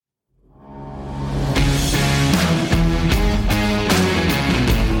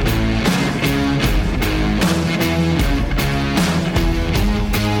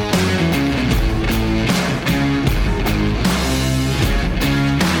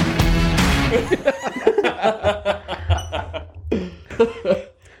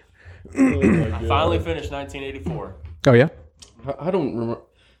I finally finished 1984. Oh yeah. I don't remember.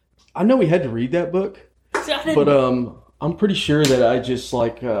 I know we had to read that book, but I'm pretty sure that I just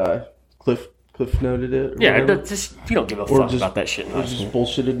like Cliff noted it. Yeah, whatever. just you don't give a Or fuck just- about that shit. in I high just school.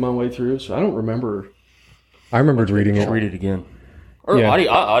 bullshitted my way through, so I don't remember. I remembered reading it. Just read it again. Or Yeah.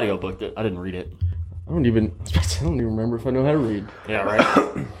 audio booked it. I didn't read it. I don't even remember if I know how to read. Yeah,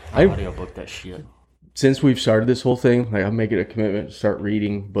 right. I Audio booked that shit. Since we've started this whole thing, like I'm making a commitment to start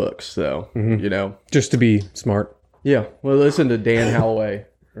reading books. So you know, Just to be smart. yeah. Well, listen to Dan Holloway,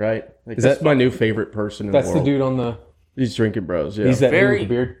 right? Like, Is that's that- my new favorite person in the world. dude on the. He's Drinking Bros. Yeah, He's that dude Very- with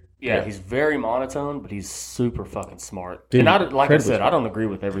the beard. Yeah, he's very monotone, but he's super fucking smart. Dude, and like I incredibly said, smart. I don't agree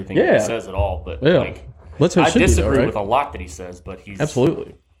with everything Yeah. he says at all. But Yeah. like, Let's have I shit, though, disagree right? with a lot that he says. But he's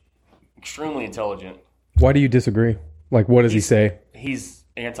Absolutely. extremely intelligent. Why do you disagree? Like, what does he say? He's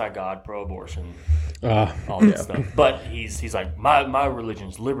anti-God, pro-abortion, Uh, all that stuff. But he's like, my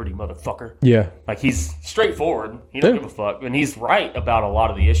religion's liberty, motherfucker. yeah. Like, he's straightforward. He don't Yeah. give a fuck. And he's right about a lot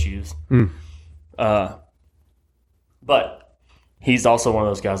of the issues. But he's also one of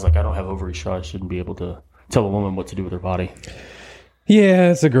those guys, like, I don't have ovaries, so I shouldn't be able to tell a woman what to do with her body.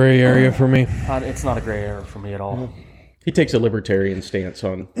 Yeah, it's a gray area for me. It's not a gray area for me at all. He takes a libertarian stance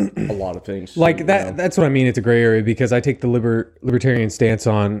on a lot of things. Like that. That's what I mean. It's a gray area because I take the libertarian stance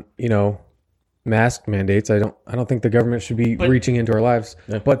on mask mandates. I don't think the government should be reaching into our lives.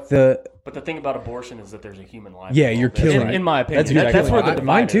 But the But the thing about abortion is that there's a human life. Yeah, you're involved. killing In my opinion. That's exactly That's where the right. divide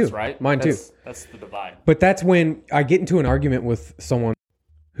Mine too. is, right? Mine too. That's the divide. But that's when I get into an argument with someone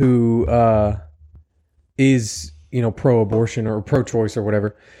who is, pro-abortion or pro-choice or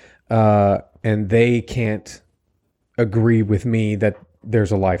whatever, and they can't agree with me that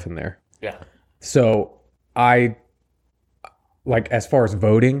there's a life in there. Yeah. So I, like, as far as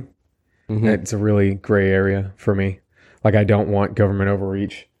voting, it's a really gray area for me. Like, I don't want government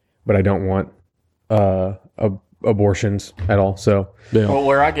overreach, but I don't want abortions at all. So Well,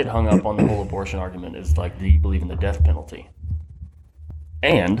 where I get hung up on the whole abortion argument is like, do you believe in the death penalty?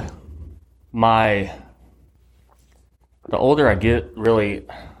 And the older I get, really,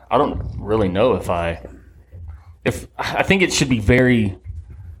 I don't really know if I think it should be very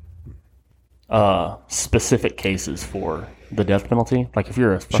specific cases for the death penalty. Like if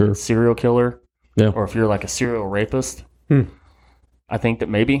you're a fucking serial killer, or if you're like a serial rapist, I think that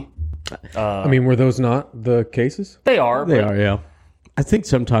maybe. I mean, were those not the cases? They are. They but are, yeah. I think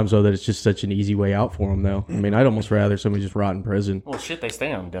sometimes, though, that it's just such an easy way out for them, though. I mean, I'd almost rather somebody just rot in prison. Well, shit, they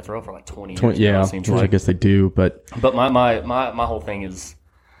stay on death row for like 20 years. now, Yeah, it seems which I like. guess they do, but But my whole thing is,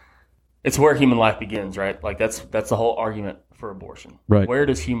 it's where human life begins, right? Like that's the whole argument for abortion. Right. Where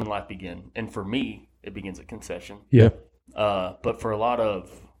does human life begin? And for me, it begins at conception. Yeah. But for a lot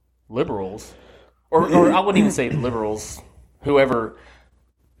of liberals, or I wouldn't even say liberals, whoever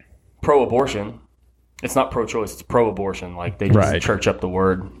pro-abortion, it's not pro-choice, it's pro-abortion. Like they just Right. church up the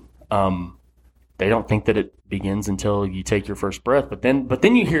word. They don't think that it begins until you take your first breath. But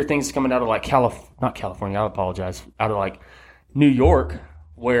then you hear things coming out of like not California, I apologize, out of like New York,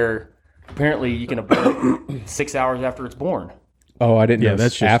 where apparently you can abort 6 hours after it's born. Oh, I didn't know.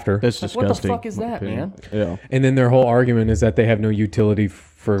 that's just, after. That's Like, what the disgusting. fuck is that, man? Yeah. And then their whole argument is that they have no utility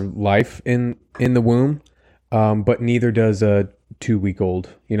for life in the womb, but neither does a 2-week-old.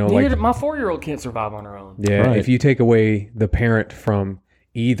 Like My 4-year-old can't survive on her own. yeah, Right. if you take away the parent from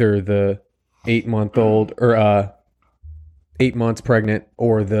either the 8-month-old or 8 months pregnant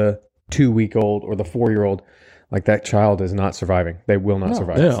or the 2-week-old or the 4-year-old, like that child is not surviving. They will not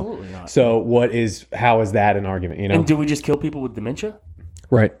survive. Yeah. Absolutely not. So how is that an argument? And do we just kill people with dementia?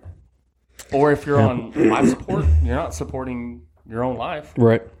 Right. Or if you're on life support, you're not supporting your own life.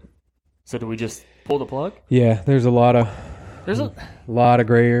 Right. So do we just pull the plug? Yeah, there's a lot of There's a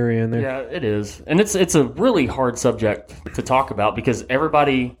gray area in there. yeah, it is, and it's a really hard subject to talk about because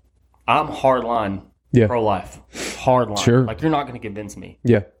everybody, I'm hardline Yeah. pro-life, hardline. Sure. Like you're not going to convince me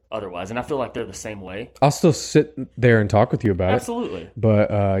Yeah. otherwise, and I feel like they're the same way. I'll still sit there and talk with you about it. Absolutely. But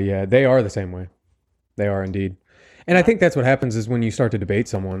yeah, they are the same way. They are indeed. And I think that's what happens is when you start to debate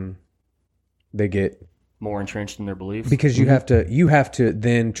someone, they get More entrenched in their beliefs. because you have to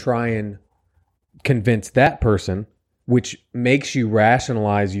then try and convince that person, which makes you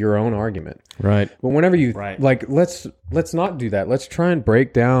rationalize your own argument. Right. But whenever you Right. like, let's not do that. Let's try and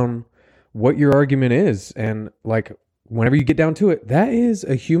break down what your argument is, and like whenever you get down to it, that is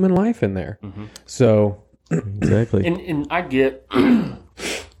a human life in there. So Exactly. And I get,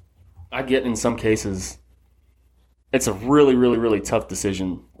 in some cases, it's a really, really, really tough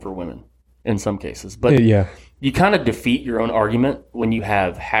decision for women in some cases. But yeah, you kind of defeat your own argument when you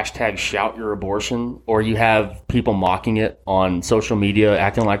have hashtag shout your abortion, or you have people mocking it on social media,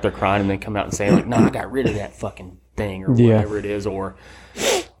 acting like they're crying, and then come out and saying like, "No, I got rid of that fucking thing," or whatever it is, or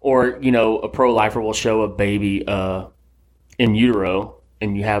a pro-lifer will show a baby in utero,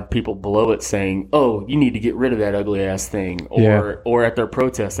 and you have people below it saying, "Oh, you need to get rid of that ugly ass thing," or at their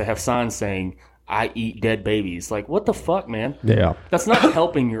protests they have signs saying, "I eat dead babies." Like, what the fuck, man? Yeah. That's not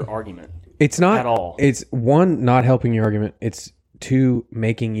helping your argument. It's not at all. It's one, not helping your argument. It's two,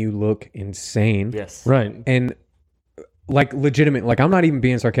 making you look insane. Yes. Right. And like legitimate, like I'm not even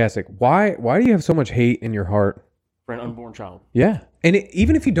being sarcastic. Why do you have so much hate in your heart For an unborn child. Yeah. And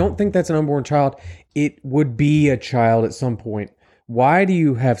even if you don't think that's an unborn child, it would be a child at some point. Why do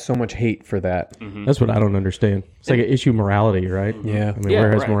you have so much hate for that? Mm-hmm. That's what I don't understand. It's like an issue of morality, right? Yeah. I mean, Yeah,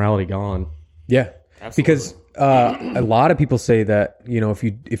 where has right. morality gone? Yeah. Absolutely. Because a lot of people say that,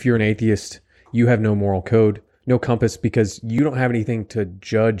 if you're an atheist, you have no moral code, no compass, because you don't have anything to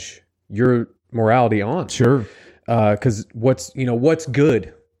judge your morality on. Sure. Because what's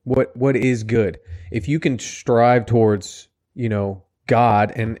good? What is good? If you can strive towards,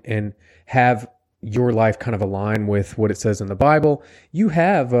 God and have your life kind of align with what it says in the Bible, you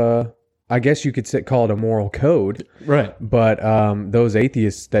have I guess you could call it a moral code. Right. But those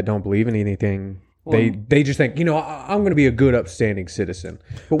atheists that don't believe in anything, they just think, I'm going to be a good, upstanding citizen.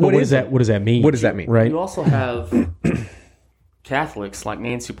 But What does that mean? What does that mean? Right. You also have Catholics like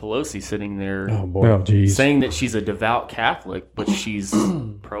Nancy Pelosi sitting there Oh boy. Oh, geez. saying that she's a devout Catholic, but she's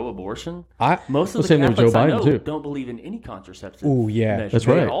pro-abortion. Most of Well, the same thing with Catholics Joe I Biden, know too. don't believe in any contraceptive. Ooh, yeah. measures That's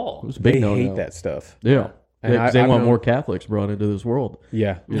right. at all. It's a big They no-no. hate that stuff. Yeah. And Because they I've want known- more Catholics brought into this world.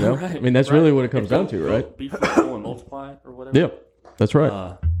 Yeah. You know? Right, I mean, that's right. really what it comes If down don't- to, right? Be fruitful and multiply or whatever. Yeah. That's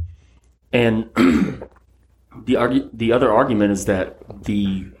right. And the other argument is that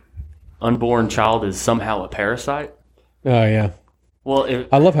the unborn child is somehow a parasite. Oh yeah. Well,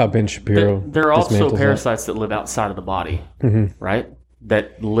 I love how Ben Shapiro. there are also dismantles that. parasites that live outside of the body, Mm-hmm. right?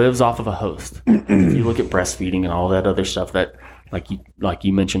 That lives off of a host. If you look at breastfeeding and all that other stuff that, like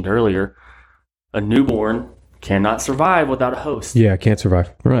you mentioned earlier, a newborn cannot survive without a host. Yeah, can't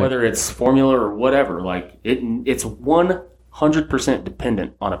survive. Right. Whether it's formula or whatever, it's 100%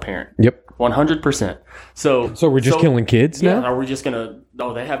 dependent on a parent. Yep. 100%. So So we're just killing kids Yeah, now? are we just gonna?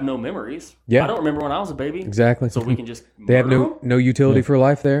 Oh, they have no memories. Yeah. I don't remember when I was a baby. Exactly. So we can just. They have murder them? no utility for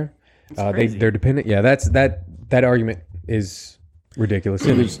life there. crazy. They're dependent. Yeah, that argument is ridiculous.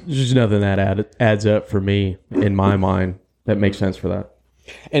 Yeah, there's just nothing that adds up for me in my mind that makes sense for that.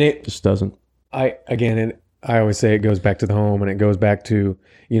 And it Just doesn't. I always say it goes back to the home, and it goes back to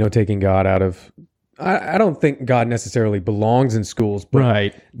taking God out of. I don't think God necessarily belongs in schools, but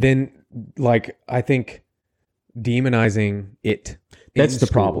Right. then I think demonizing it. That's in the schools,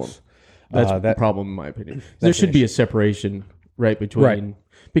 problem. That's the that- problem, in my opinion. There that's an should be a separation, right, between Right.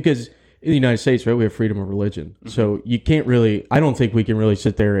 because in the United States, right, we have freedom of religion. So you can't really. I don't think we can really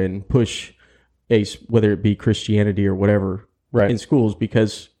sit there and push whether it be Christianity or whatever Right. in schools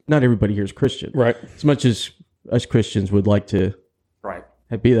because not everybody here is Christian. Right. As much as us Christians would like to Right.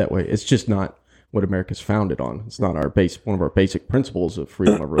 be that way, it's just not what America's founded on. It's not one of our basic principles of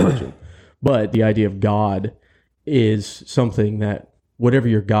freedom of religion. But the idea of God is something that whatever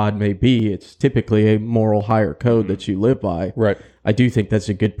your God may be, it's typically a moral higher code that you live by. Right. I do think that's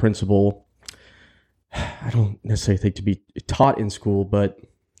a good principle. I don't necessarily think to be taught in school, but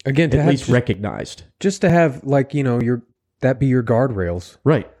Again, to at have least recognized. just to have your that be your guardrails.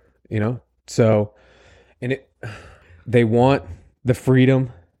 Right. So, and they want the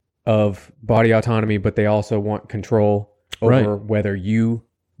freedom of body autonomy, but they also want control over Right. whether you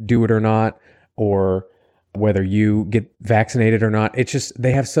do it or not, or whether you get vaccinated or not. It's just,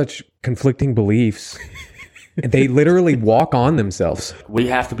 they have such conflicting beliefs. And they literally walk on themselves. We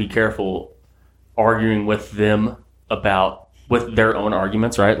have to be careful arguing with them with their own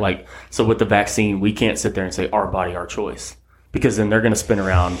arguments, right? Like, so with the vaccine, we can't sit there and say our body, our choice, because then they're going to spin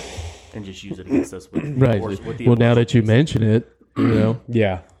around and just use it against us. With Right. Well, now that you mention it,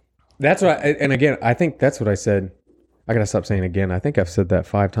 Yeah. That's what and again, I think that's what I said. I got to stop saying again. I think I've said that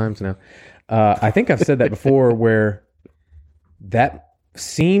 5 times now. I think I've said that before where that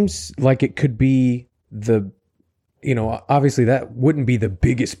seems like it could be obviously that wouldn't be the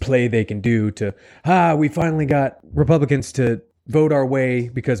biggest play they can do to, we finally got Republicans to vote our way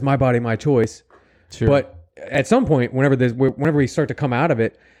because my body, my choice. Sure. But at some point, whenever we start to come out of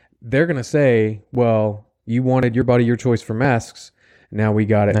it, they're going to say, well, you wanted your body, your choice for masks. Now we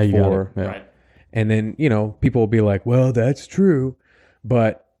got it Now you got for, it. Yeah. Right. and then, people will be like, well, that's true.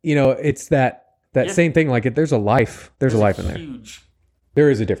 But, it's that same thing. Like there's a life in there. Huge There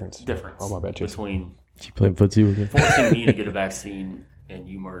is a difference. difference Oh, my bad, Chase. between You playing footsie with you? Forcing me to get a vaccine and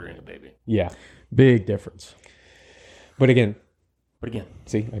you murdering a baby. Yeah. Big difference. But again, Again,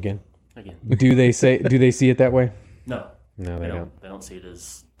 do they see it that way? no. No, they don't. They don't see it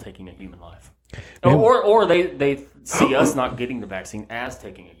as taking a human life. Man. Or they see us not getting the vaccine as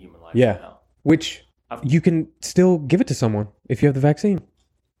taking a human life. Yeah. somehow. Which you can still give it to someone if you have the vaccine.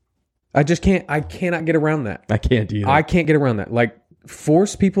 I cannot get around that. I can't either. I can't get around that. Like,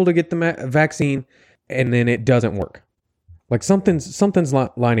 force people to get the vaccine and then it doesn't work. Like, something's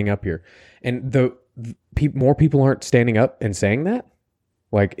lining up here. And more people aren't standing up and saying that.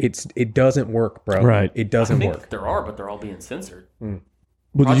 Like, it doesn't work, bro. Right. It doesn't I think work. there are, but they're all being censored. Well,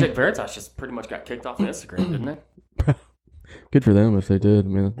 did Project Veritas just pretty much got kicked off of Instagram, didn't they? good for them if they did. I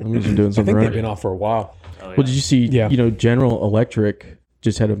mean, I'm just doing I something think right. they've been off for a while. Oh, yeah. Well, did you see? Yeah. General Electric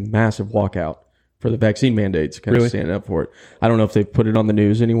just had a massive walkout for the vaccine mandates, kind Really? of standing up for it. I don't know if they've put it on the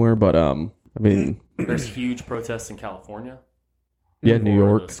news anywhere, but I mean, There's huge protests in California. yeah, New for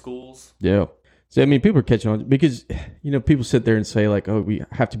York, the schools. yeah. So I mean, people are catching on because people sit there and say like, "Oh, we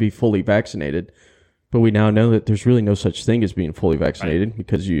have to be fully vaccinated," but we now know that there's really no such thing as being fully vaccinated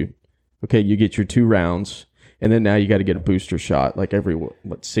because you get your 2 rounds, and then now you got to get a booster shot like every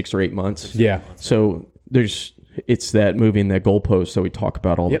 6 or 8 months. Yeah. So it's that moving that goalpost that we talk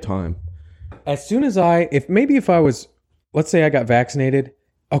about all Yep. the time. As soon as if I was, let's say I got vaccinated,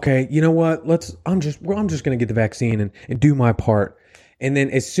 okay, you know what? I'm just going to get the vaccine and do my part. And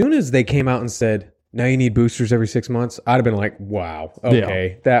then as soon as they came out and said, now you need boosters every 6 months, I'd have been like, wow,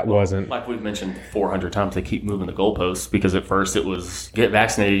 okay, that wasn't. Like we've mentioned 400 times, they keep moving the goalposts because at first it was get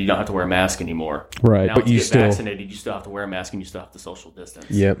vaccinated, you don't have to wear a mask anymore. Right. Now But it's you get still- vaccinated, you still have to wear a mask and you still have to social distance.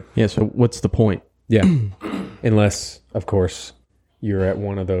 Yep. Yeah. So what's the point? Yeah. Unless, of course, you're at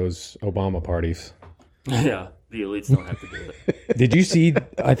one of those Obama parties. Yeah. The elites don't have to do it. Did you see?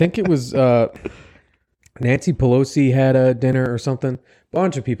 I think it was Nancy Pelosi had a dinner or something.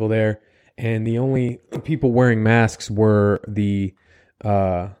 Bunch of people there, and the only people wearing masks were the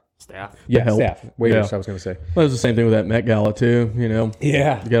Staff. Help. staff waiters. Yeah. I was going to say. Well, it was the same thing with that Met Gala too.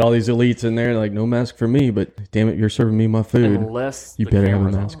 Yeah. You got all these elites in there, like no mask for me, but damn it, you're serving me my food. Unless You the better have a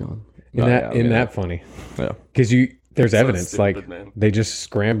camera's mask on. Isn't that funny? Yeah. Because there's So evidence. stupid, Like man. they just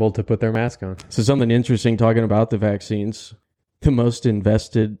scrambled to put their mask on. So something interesting talking about the vaccines, the most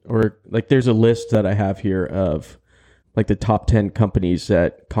invested, or like there's a list that I have here of like the top 10 companies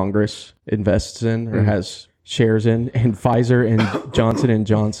that Congress invests in or has shares in, and Pfizer and Johnson &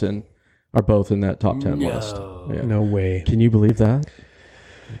 Johnson are both in that top 10 list. Yeah. No way. Can you believe that?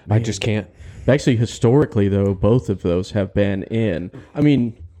 I just can't. Actually, historically, though, both of those have been in. I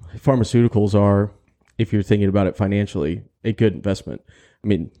mean, pharmaceuticals are, if you're thinking about it financially, a good investment. I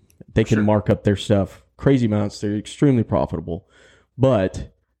mean, they can mark up their stuff crazy amounts. They're extremely profitable.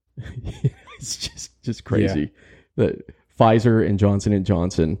 But it's just crazy that Pfizer and Johnson &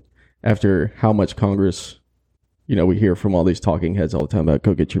 Johnson, after how much Congress, we hear from all these talking heads all the time about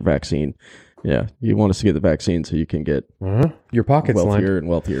go get your vaccine. Yeah, you want us to get the vaccine so you can get Your pocket's lined. wealthier and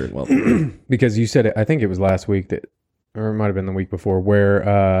wealthier and wealthier. Because you said it, I think it was last week or it might have been the week before,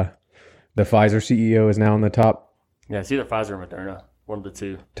 where the Pfizer CEO is now in the top Yeah, it's either Pfizer or Moderna. One of the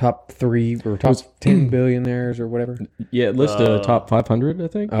two. 3 or top 10 billionaires or whatever. Yeah, list the top 500, I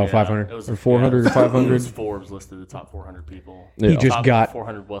think. Oh, Yeah, 500. It was Or 400 or 500. It was Forbes listed the top 400 people. Yeah. He just top got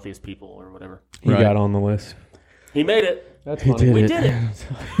 400 wealthiest people or whatever. he Right. got on the list. He made it. That's He funny. We did it.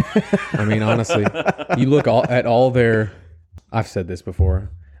 I mean, honestly, you look at all their. I've said this before.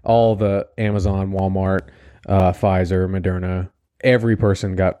 All the Amazon, Walmart, Pfizer, Moderna. Every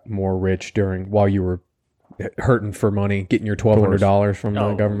person got more rich while you were hurting for money, getting your $1,200 from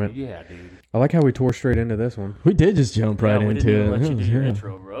the government. Yeah, dude. I like how we tore straight into this one. We did just jump right Yeah, we into didn't it. even let you do your Yeah.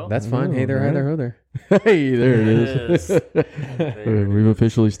 intro, bro. That's fine. Hey there, right. hey there, ho there. Hey, there it is. There We've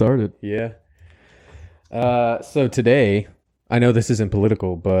officially started. Yeah. So today, I know this isn't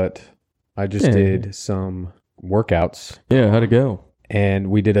political, but I just Yeah. did some workouts, Yeah, how'd it go? and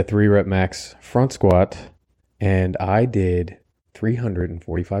we did a 3-rep max front squat, and I did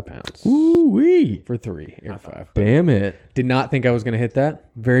 345 pounds Ooh-wee. for 3 or 5. Damn it. Did not think I was going to hit that.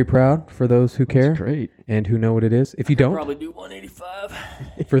 Very proud for those who care Great. and who know what it is. If you don't, Probably do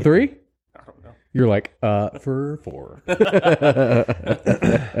 185. for 3, I don't know. you're like, for 4.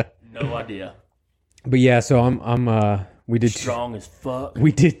 No idea. But yeah, so we did Strong as fuck.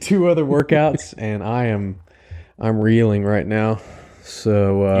 we did 2 other workouts, and I'm reeling right now.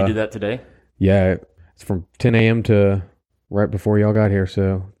 So You did that today? yeah, it's from 10 a.m. to right before y'all got here,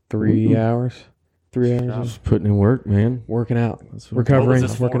 so 3 hours. 3 hours of Just putting in work, man. working out, what recovering,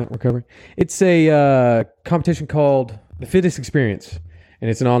 was this working for? out, recovering. It's a competition called the Fitness Experience, and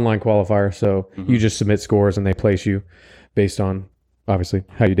it's an online qualifier. So you just submit scores and they place you based on obviously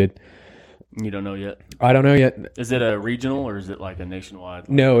how you did. You don't know yet. I don't know yet. Is it a regional or is it like a nationwide?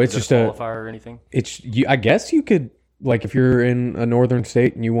 No, Is it's it just a qualifier or anything. I guess you could, like, if you're in a northern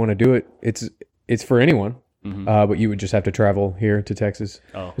state and you want to do it, it's for anyone. But you would just have to travel here to Texas.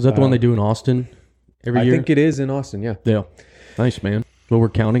 Oh, Is that the one they do in Austin every I year? think it is in Austin. Yeah. Yeah. Nice, man. Well, we're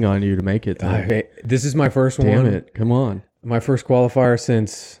counting on you to make it. This is my first Damn one. it. Come on. My first qualifier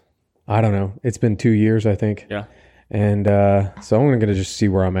since, I don't know. It's been 2 years, I think. yeah. And so I'm going to just see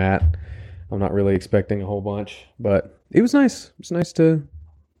where I'm at. I'm not really expecting a whole bunch, but it was nice. It's nice to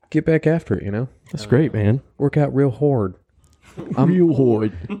get back after it, you know? That's great, man. Work out real hard. Real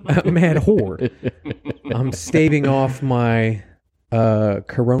horde. Mad horde. I'm staving off my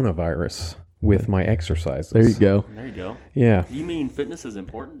coronavirus with my exercises. There you go. There you go. Yeah. You mean fitness is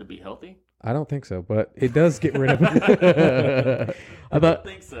important to be healthy? I don't think so, but it does get rid of it. I don't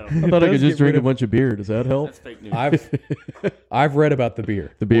think so. I thought I could does just get drink rid a of- bunch of beer. Does that help? That's fake news. I've read about the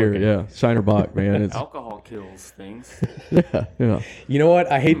beer. The beer, yeah. Shiner Bock, man. It's Alcohol kills things. yeah. You know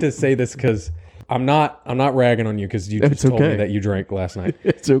what? I hate to say this because I'm not ragging on you because you just It's told me okay. that you drank last night.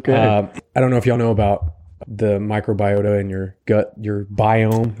 It's okay. I don't know if y'all know about the microbiota in your gut, your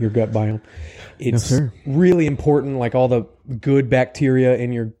gut biome. It's sir. really important, like all the good bacteria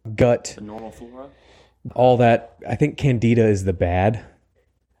in your gut, The normal flora. all that. I think Candida is the bad.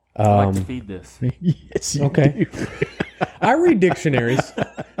 I like to feed this. yes, you Okay. do. I read dictionaries.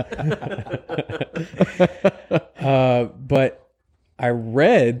 But I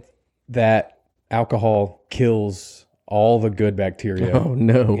read that alcohol kills all the good bacteria Oh,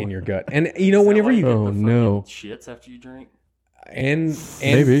 no. in your gut. And you know, whenever you Oh, no. Shits after you drink. and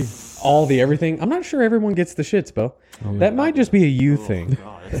Maybe. all the everything. I'm not sure everyone gets the shits, Bo. That might just be a you thing.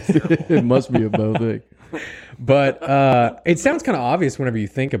 God, that's terrible. It must be a bow thing. But it sounds kind of obvious whenever you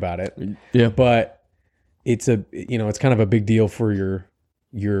think about it. Yeah. But it's it's kind of a big deal for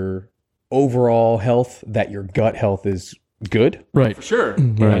your overall health that your gut health is good. Right. For sure.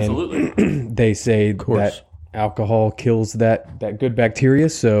 Right. Absolutely. They say course. that alcohol kills that good bacteria.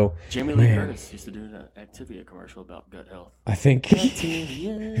 So Jamie Lee Curtis used to do an Activia commercial about gut health. I think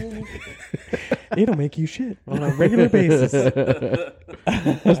Activia. it'll make you shit on a regular basis.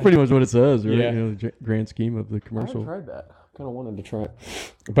 That's pretty much what it says, right? Yeah. You know, the grand scheme of the I commercial. tried that. Kind of wanted to try it,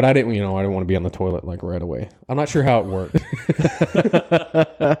 but I didn't. I didn't want to be on the toilet like right away. I'm not sure how it worked.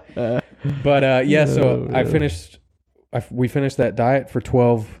 But yeah, so I finished. We finished that diet for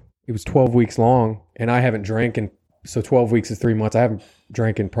 12. It was 12 weeks long, and I haven't drank in. So 12 weeks is 3 months. I haven't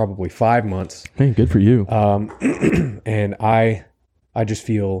drank in probably 5 months. Man, good for you. And I just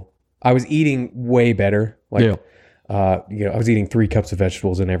feel I was eating way better. Like, Yeah. I was eating 3 cups of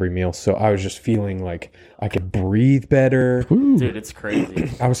vegetables in every meal, so I was just feeling like I could breathe better. Ooh. Dude, it's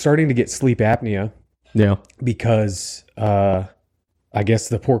crazy. I was starting to get sleep apnea Yeah. because I guess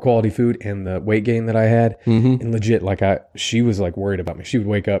the poor quality food and the weight gain that I had, and legit, like she was like worried about me. She would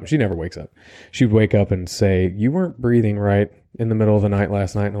wake up. She never wakes up. She would wake up and say, "You weren't breathing right in the middle of the night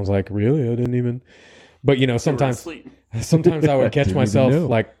last night." And I was like, "Really? I didn't even." But sometimes Sleep. I would catch Didn't myself even know.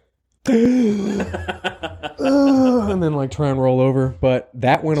 like, and then like try and roll over. But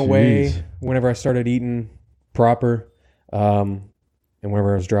that went away Jeez. whenever I started eating proper, and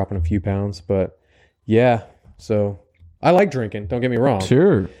whenever I was dropping a few pounds. But yeah, so I like drinking. Don't get me wrong.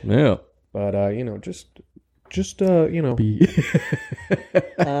 Sure. Yeah. But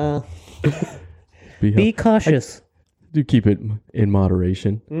Be, be cautious. do keep it in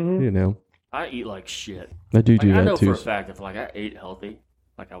moderation. Mm-hmm. You know, I eat like shit. I do Like, I that know too. for a fact if I ate healthy,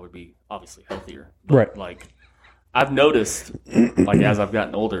 like I would be obviously healthier. But, Right. Like I've noticed, like as I've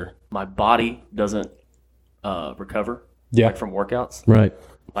gotten older, my body doesn't recover. Yeah. Like from workouts, Right.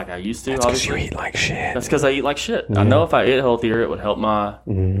 like I used to. Obviously, eat like shit. that's because I eat like shit. I know if I ate healthier, it would help my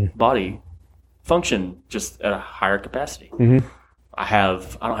body function just at a higher capacity. I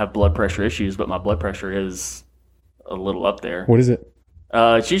don't have blood pressure issues, but my blood pressure is a little up there. What is it?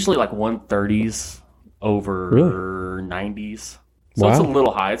 It's usually like 130s over 90s. So it's a Wow.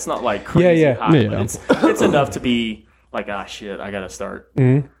 little high. It's not like crazy Yeah. high, Yeah. but it's enough to be like, ah, shit, I gotta start.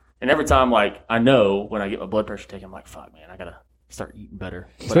 And every time, like, I know when I get my blood pressure taken, I'm like, fuck, man, I gotta start eating better.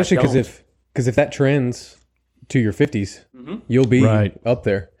 But I Especially don't, because if that trends to your 50s, you'll be Right. up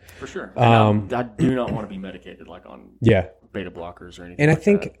there. for sure. And I do not want to be medicated like on Yeah. beta blockers or anything. And like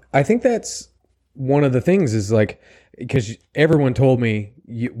that. I think that's one of the things is like, because everyone told me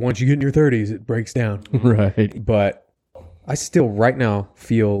once you get in your 30s, it breaks down. Right. But I still right now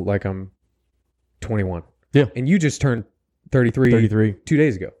feel like I'm 21. Yeah. And you just turned 33 33. 2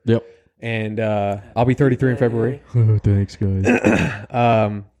 days ago. Yep. and I'll be 33 in February. Oh, thanks, guys.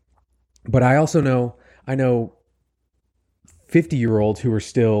 But I also know 50-year-olds who are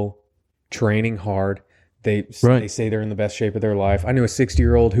still training hard. They say they're in the best shape of their life. I knew a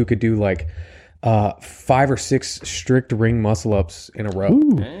 60-year-old who could do like 5 or 6 strict ring muscle ups in a row.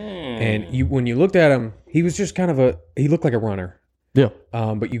 And when you looked at him, he was just he looked like a runner. Yeah.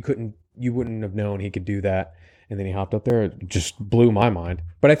 But you wouldn't have known he could do that. And then he hopped up there. It just blew my mind.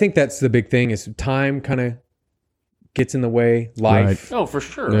 But I think that's the big thing is time kind of gets in the way. Life. Right. Oh, for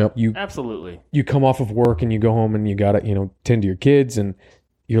sure. Yep. Absolutely. You come off of work and you go home and you got to, tend to your kids and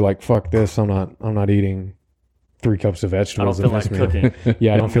you're like, fuck this. I'm not eating 3 cups of I don't vegetables. feel like cooking.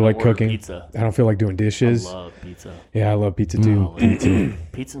 Yeah, I don't feel like Order cooking. Pizza. I don't feel like doing dishes. I love pizza. Yeah, I love pizza too.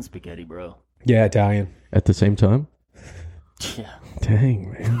 Pizza and spaghetti, bro. Yeah, Italian. At the same time? Yeah.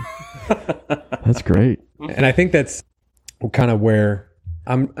 Dang, man. That's great. And I think that's kind of where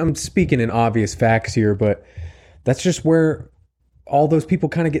I'm speaking in obvious facts here, but that's just where all those people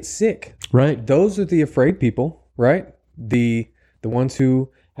kind of get sick. Right. Those are the afraid people, right? The ones who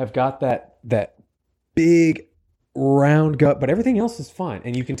have got that big round gut, but everything else is fine.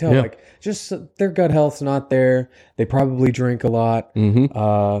 And you can tell like just their gut health's not there. They probably drink a lot. Mm-hmm.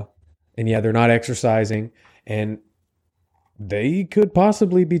 And yeah, they're not exercising and they could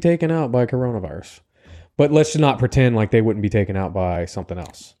possibly be taken out by coronavirus. But let's not pretend like they wouldn't be taken out by something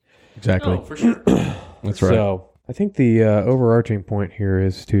else. Exactly. Oh, for sure. That's right. So I think the overarching point here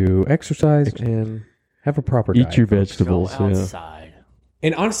is to exercise and have a proper Eat diet. your Go vegetables. Yeah. outside.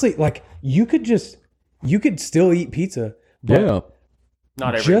 And honestly, like you could still eat pizza, but Yeah.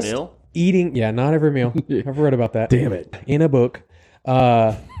 Not every just meal. eating, not every meal. I've read about that. Damn it. In a book.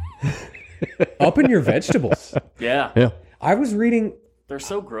 Up in your vegetables. Yeah. Yeah. I was reading, They're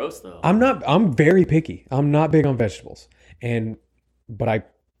so gross, though. I'm very picky. I'm not big on vegetables. But I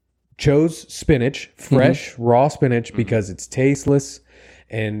chose spinach, fresh, raw spinach, because it's tasteless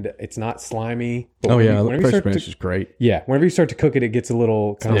and it's not slimy. But Oh, when yeah. you- whenever you Fresh start spinach to- is great. Yeah, whenever you start to cook it, it gets a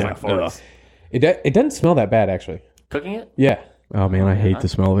little kind Smells of like like, farts. it doesn't smell that bad actually. Cooking it? Yeah, Oh, man. I hate the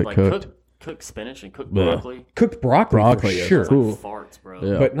smell of it Like cooked. cook spinach and cook Blech. broccoli. cooked broccoli, Broccoli, for yeah. sure, Cool. Farts, bro.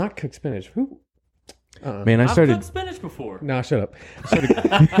 Yeah. but not cooked spinach. Who? Man, I I've started. cooked spinach before. No, shut up.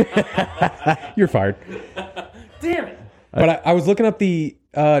 You're fired. Damn it. But I was looking up the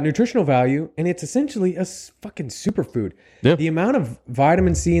nutritional value, and it's essentially a fucking superfood. Yeah. The amount of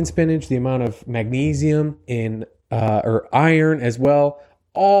vitamin C in spinach, the amount of magnesium in or iron as well,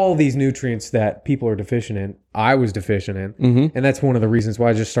 all these nutrients that people are deficient in, I was deficient in, and that's one of the reasons why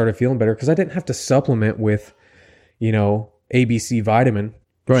I just started feeling better because I didn't have to supplement with, ABC vitamin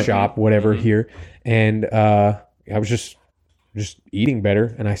shop whatever here, and I was just eating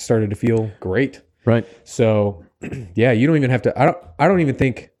better, and I started to feel great. Right. So, yeah, you don't even have to. I don't even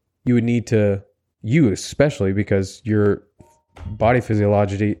think you would need to. You especially because your body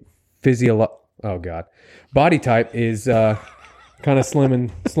body type is kind of slim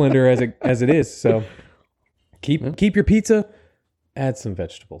and slender as it is. So keep your pizza. Add some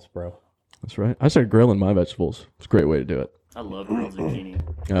vegetables, bro. That's right. I started grilling my vegetables. It's a great way to do it. I love grilled zucchini.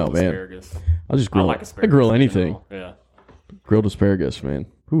 Oh, Grilled man. Asparagus. I'll just I grill. like I asparagus. grill in anything. general. Yeah. Grilled asparagus, man.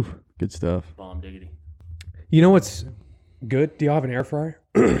 Whew, good stuff. Bomb diggity. You know what's good? Do you have an air fryer?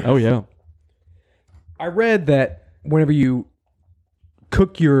 Oh, yeah. I read that whenever you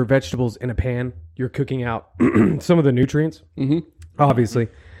cook your vegetables in a pan, you're cooking out some of the nutrients, obviously.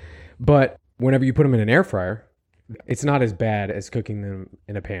 But whenever you put them in an air fryer, it's not as bad as cooking them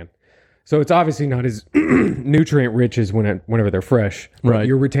in a pan. So it's obviously not as nutrient rich as whenever they're fresh. But Right.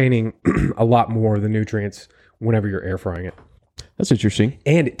 you're retaining a lot more of the nutrients whenever you're air frying it. That's interesting.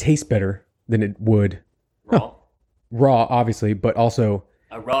 And it tastes better than it would Raw. raw, obviously, but also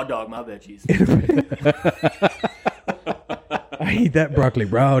I raw dog my veggies. I eat that broccoli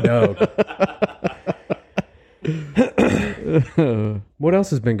raw dog. What else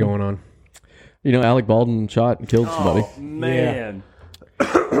has been going on? Alec Baldwin shot and killed somebody. Oh, man.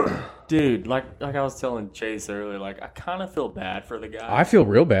 Dude, like I was telling Chase earlier, like I kind of feel bad for the guy. I feel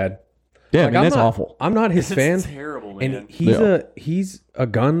real bad. Yeah, Like, I mean, that's not, awful. I'm not his It's fan. terrible, man. And he's a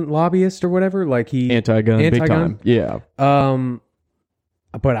gun lobbyist or whatever. Like he Anti-gun, big time. Yeah.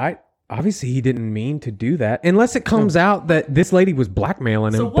 But obviously he didn't mean to do that unless it comes out that this lady was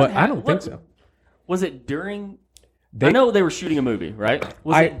blackmailing him. So what But I hap- don't think what- so. Was it during? I know they were shooting a movie, right?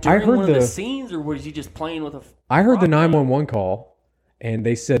 Was I it during heard one of the the- scenes, or was he just playing with a? I heard the rock band? 911 call, and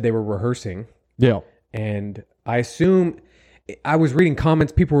they said they were rehearsing. Yeah. And I assume I was reading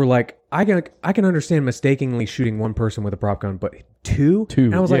comments. People were like, "I can understand mistakenly shooting one person with a prop gun, but two." Two,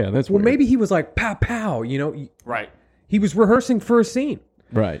 And I was yeah, like, that's "Well, weird. maybe he was like pow pow." Right. He was rehearsing for a scene.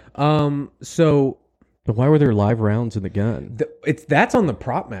 Right. So But why were there live rounds in the gun? that's on the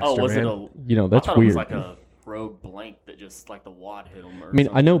prop master, Oh, was man. it a? You know, that's I thought weird. It was like a rogue blank that just like the wad hit him. I mean,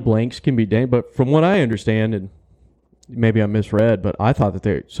 I know blanks can be dangerous, but from what I understand, and maybe I misread, but I thought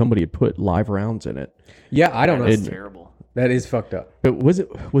that somebody had put live rounds in it. Yeah, I don't know. That's terrible. That is fucked up. But was it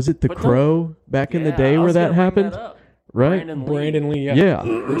the But Crow back in the day where that happened? Right? Brandon Lee. Yeah.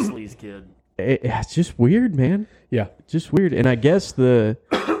 Bruce Lee's kid. It's just weird, man. Yeah. Just weird. And I guess the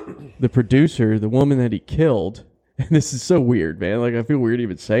producer, the woman that he killed, and this is so weird, man. Like, I feel weird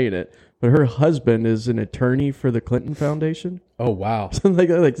even saying it, but her husband is an attorney for the Clinton Foundation. Oh wow. like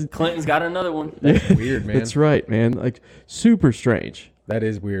Clinton's got another one. That's weird, man. That's right, man. Like, super strange. That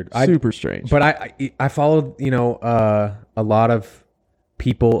is weird. Super strange. But I followed, a lot of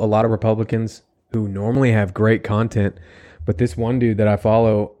people, a lot of Republicans who normally have great content, but this one dude that I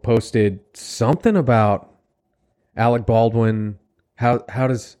follow posted something about Alec Baldwin. How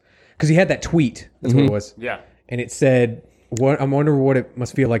does, because he had that tweet. That's what it was. Yeah. And it said, I wonder what it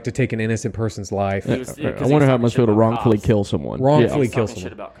must feel like to take an innocent person's life. He was- yeah, 'cause I he wonder was how it talking must shit feel to about wrongfully cops. kill someone. Wrongfully He's kill talking someone.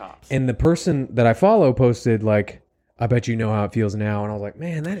 shit about cops. And the person that I follow posted like, I bet you know how it feels now. And I was like,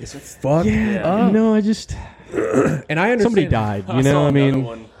 man, that is fucked up. You know, I just And I understand. somebody died. You know, saw I another mean,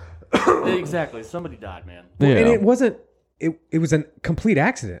 one. Yeah, exactly. Somebody died, man. yeah. And it wasn't, it was a complete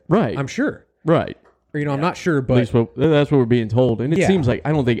accident. Right. I'm sure. Right. Or, I'm not sure, At but least that's what we're being told. And it Yeah. seems like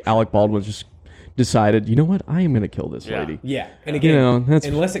I don't think Alec Baldwin just decided, you know what, I am going to kill this Yeah. lady. yeah. And again, You know,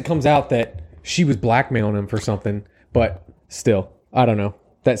 that's- unless it comes out that she was blackmailing him for something, but still, I don't know.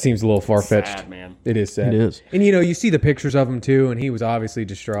 That seems a little far fetched. Sad, man. It is sad. It is. And you see the pictures of him too, and he was obviously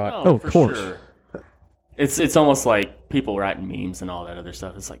distraught. Oh, of for course. Sure. It's almost like people writing memes and all that other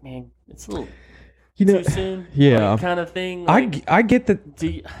stuff. It's like, man, it's a little You know, too soon. yeah. Like, kind of thing. Like, I get that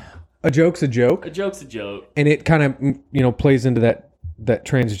do a joke's a joke, a joke's a joke. and it kind of plays into that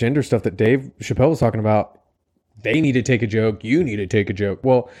transgender stuff that Dave Chappelle was talking about. They need to take a joke. You need to take a joke.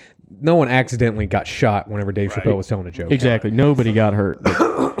 Well, no one accidentally got shot whenever Dave Chappelle was telling a joke. exactly. Nobody got hurt.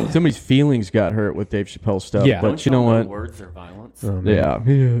 But somebody's feelings got hurt with Dave Chappelle stuff. Yeah. But Don't you know y'all what? Words are violence. Yeah.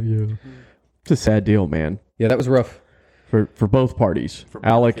 It's a sad deal, man, Yeah, that was rough. for both parties, For-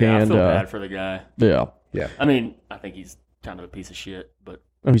 Alec yeah, I and feel bad for the guy. yeah. Yeah. I mean, I think he's kind of a piece of shit, but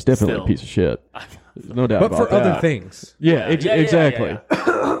Oh, he's definitely Still. a piece of shit. No doubt But about for that. other things. Yeah, Yeah, exactly.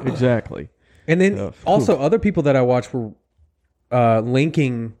 Exactly. And then Yeah. also other people that I watched were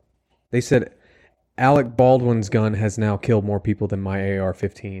linking. They said Alec Baldwin's gun has now killed more people than my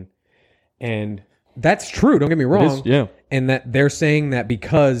AR-15, and that's true. Don't get me wrong. It is, yeah. And that they're saying that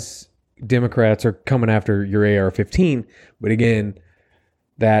because Democrats are coming after your AR-15, but again,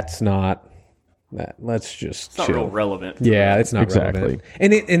 that's not that. Let's just it's not chill. real relevant. Yeah, it's not Exactly. relevant.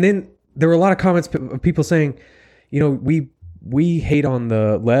 And then there were a lot of comments of people saying, we hate on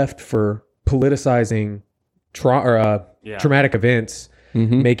the left for politicizing Yeah. traumatic events,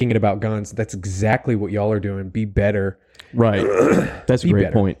 Mm-hmm. making it about guns. That's exactly what y'all are doing. Be better. Right. That's a Be great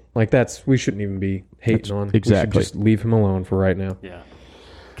better. point. Like we shouldn't even be hating on. exactly. We should just leave him alone for right now. Yeah.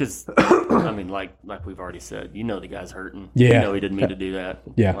 Because, I mean, like we've already said, the guy's hurting. Yeah. He didn't mean to do that.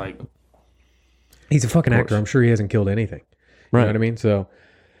 Yeah. Like, He's a fucking actor. I'm sure he hasn't killed anything. You Right. know what I mean? So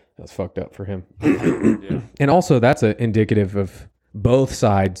that's fucked up for him. yeah. And also, that's indicative of both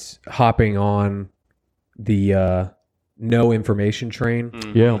sides hopping on the no information train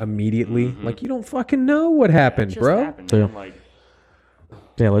Yeah. immediately. Like, you don't fucking know what happened, It just bro. happened, Yeah. man. Like,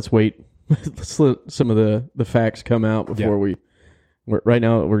 Yeah, let's wait. Let's let some of the facts come out before right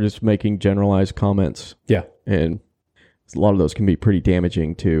now we're just making generalized comments, Yeah. and a lot of those can be pretty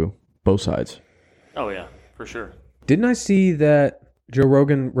damaging to both sides. oh, yeah, for sure. Didn't I see that Joe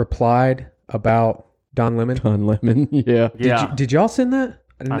Rogan replied about Don Lemon? Don Lemon, yeah. Yeah. Did y'all send that?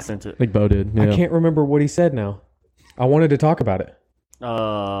 I sent it. I think Bo did. I Yeah. can't remember what he said now. I wanted to talk about it.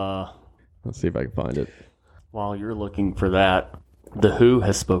 Let's see if I can find it. While you're looking for that, the WHO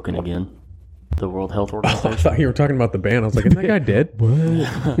has spoken again. The World Health I Organization. thought you were talking about the band. I was like, isn't that guy dead?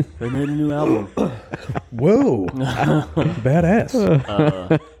 They made a new album. Whoa. Badass.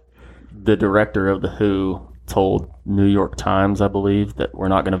 The director of the WHO told New York Times, I believe, that we're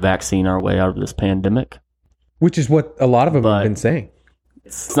not going to vaccine our way out of this pandemic. Which is what a lot of them have But- been saying.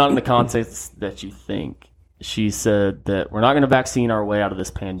 It's not in the context that you think. She said that we're not going to vaccine our way out of this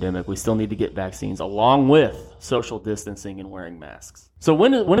pandemic. We still need to get vaccines along with social distancing and wearing masks. So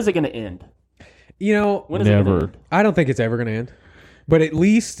when is it going to end? When is it Never. going to end? I don't think it's ever going to end. But at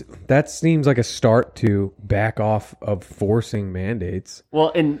least that seems like a start to back off of forcing mandates.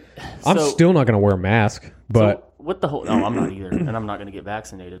 Well, and I'm so- still not going to wear a mask, but so what the whole? No, I'm not either, and I'm not going to get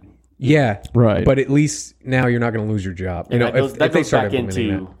vaccinated. Yeah. Right. But at least now you're not going to lose your job. And that goes, that they goes start back implementing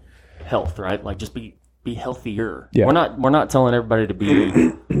into health, right? Like just be healthier. Yeah. We're not telling everybody to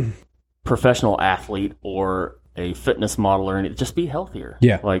be a professional athlete or a fitness model or anything. Just be healthier.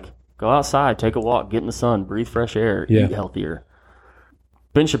 Yeah. Like go outside, take a walk, get in the sun, breathe fresh air, Yeah. eat healthier.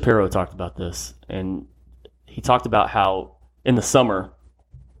 Ben Shapiro talked about this, and he talked about how in the summer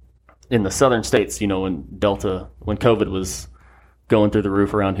in the southern states, when when COVID was going through the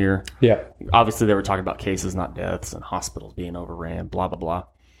roof around here, that. Yeah. obviously they were talking about cases, not deaths, and hospitals being overran, blah, blah, blah.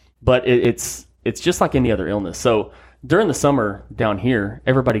 But it's just like any other illness. So during the summer down here,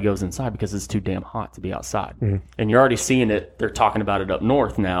 everybody goes inside because it's too damn hot to be outside. Mm-hmm. And you're already seeing it. They're talking about it up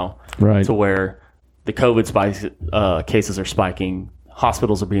north now, Right. to where the COVID cases are spiking,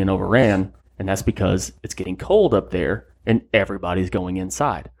 hospitals are being overran, and that's because it's getting cold up there and everybody's going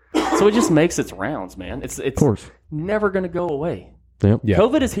inside. So it just makes its rounds, man. It's Of course. never going to go away. Yep. Yeah.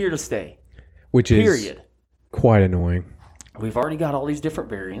 COVID is here to stay, Which is period. quite annoying. We've already got all these different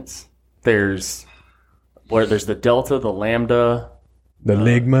variants. There's the Delta, the Lambda, The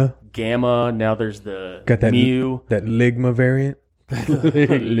Ligma. Gamma. Now there's the Got that Mu. that Ligma variant.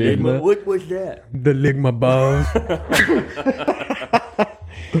 Ligma. What was that? The Ligma buzz.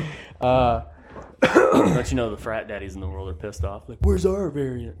 Don't you know the frat daddies in the world are pissed off? Like, where's our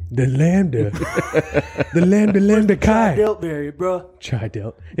variant? The Lambda. The Lambda Chi. Delta variant, bro. Chai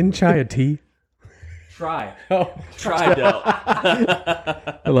Delt. Isn't chai a tea? Try. Oh, Try Del.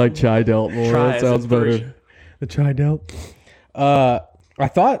 I like Chai Delt more. Try That as sounds a better. version. the Chai Delt. I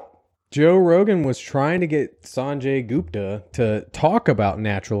thought Joe Rogan was trying to get Sanjay Gupta to talk about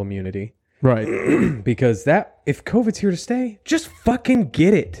natural immunity Right. because if COVID's here to stay, just fucking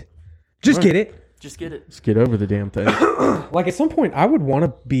get it. Just get it. Just get it. Let's get over the damn thing. Like at some point, I would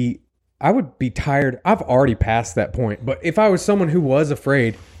be tired. I've already passed that point. But if I was someone who was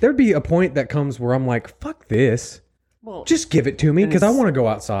afraid, there'd be a point that comes where I'm like, fuck this. Well, Just give it to me because I want to go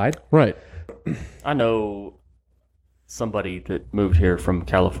outside. Right. I know somebody that moved here from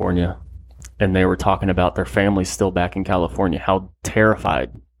California, and they were talking about their family still back in California, how terrified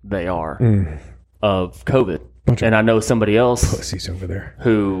they are of COVID. And I know somebody else Pussies over there.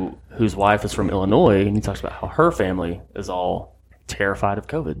 whose wife is from Illinois, and he talks about how her family is all terrified of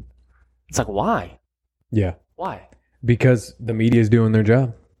COVID. It's like, why? Yeah. Why? Because the media is doing their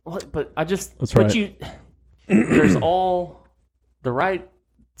job. What? But I just, That's but right. there's all, the right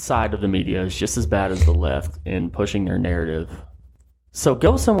side of the media is just as bad as the left in pushing their narrative. So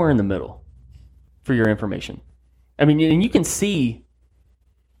go somewhere in the middle for your information. I mean, and you can see,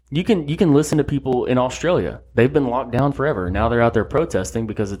 you can listen to people in Australia. They've been locked down forever. Now they're out there protesting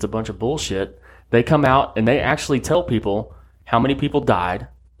because it's a bunch of bullshit. They come out and they actually tell people how many people died.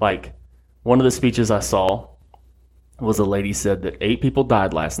 Like one of the speeches I saw was a lady said that 8 people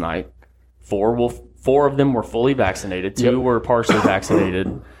died last night. 4 of them were fully vaccinated. 2 were partially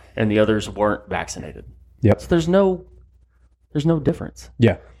vaccinated, and the others weren't vaccinated. Yep. So there's no difference.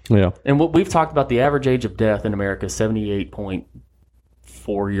 Yeah. Yeah. And what we've talked about, the average age of death in America is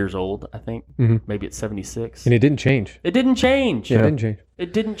 78.4 years old, I think. Mhm. Maybe it's 76. And it didn't change. It didn't change. It didn't change.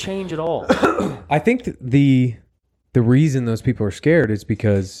 It didn't change at all. I think the reason those people are scared is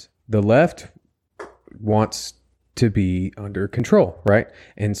because the left wants to be under control, right?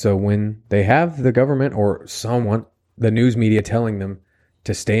 And so when they have the government or someone, the news media telling them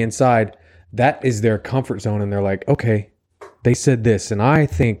to stay inside, that is their comfort zone. And they're like, okay, they said this, and I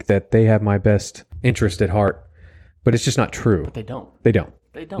think that they have my best interest at heart. But it's just not true. But they don't. They don't.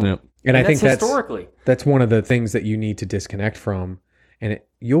 They don't. Yep. And I think that's historically. that's one of the things that you need to disconnect from. And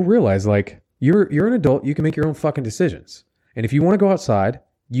you'll realize, like, you're an adult. You can make your own fucking decisions. And if you want to go outside,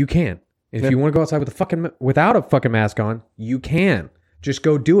 you can. And if you want to go outside without a fucking mask on, you can. Just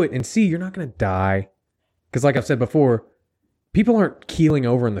go do it and see. You're not going to die. Because like I've said before, people aren't keeling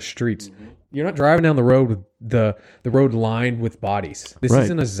over in the streets. You're not driving down the road with the road lined with bodies. This Right.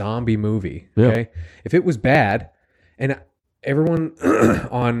 isn't a zombie movie. Yeah. Okay. If it was bad, and everyone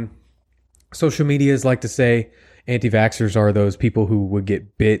on social medias like to say anti-vaxxers are those people who would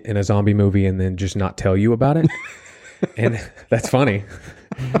get bit in a zombie movie and then just not tell you about it. And that's funny.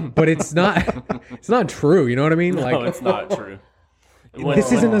 But it's not true. You know what I mean? No, it's not true.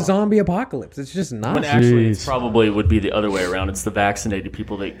 This isn't a zombie apocalypse. It's just not. When actually, Jeez. it's probably would be the other way around. It's the vaccinated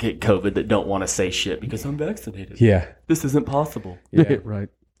people that get COVID that don't want to say shit because I'm vaccinated. Yeah. This isn't possible. Yeah. Right.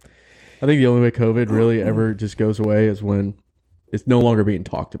 I think the only way COVID really ever just goes away is when it's no longer being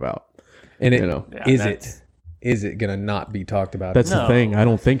talked about. And You know. Yeah, is it going to not be talked about? That's the No, thing. I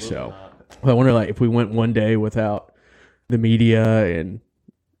don't think so. I wonder, like, if we went one day without the media and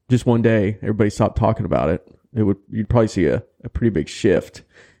just one day everybody stopped talking about it, you'd probably see a pretty big shift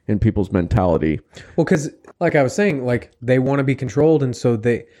in people's mentality. Well, because like I was saying, like they want to be controlled, and so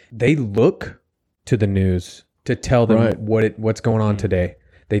they look to the news to tell them Right. what's going on today.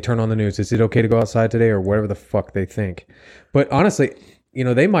 They turn on the news. Is it okay to go outside today, or whatever the fuck they think? But honestly,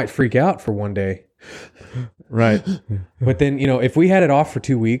 they might freak out for one day. Right. But then, if we had it off for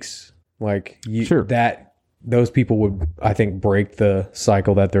 2 weeks, like Sure. those people would, I think, break the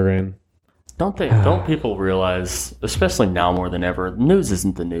cycle that they're in. Don't people realize, especially now more than ever, news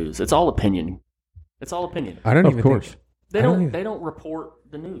isn't the news. It's all opinion. It's all opinion. I don't Of even course. think They don't don't. even- They don't report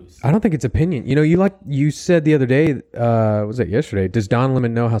the news. I don't think it's opinion. You said the other day, was it yesterday? Does Don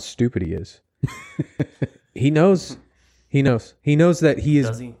Lemon know how stupid he is? He knows. He knows. He knows that he is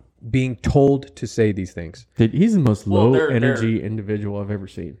Does he? being told to say these things. Dude, he's the most Well, low they're- energy individual I've ever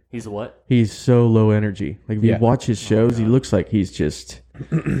seen. He's a what? He's so low energy. Like if Yeah. you watch his shows, he looks like he's just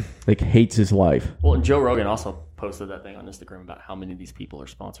like hates his life. Well, and Joe Rogan also posted that thing on Instagram about how many of these people are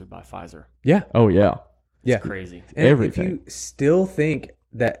sponsored by Pfizer. Yeah. Oh yeah. Yeah. Crazy. And Everything. if you still think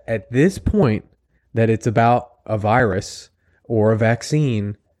that at this point that it's about a virus or a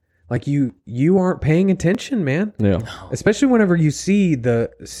vaccine, like you aren't paying attention, man. Yeah. Especially whenever you see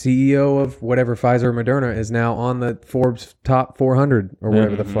the CEO of whatever Pfizer or Moderna is now on the Forbes top 400 or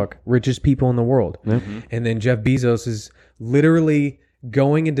whatever the fuck richest people in the world. And then Jeff Bezos is literally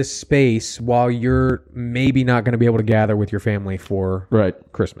going into space while you're maybe not going to be able to gather with your family for Right.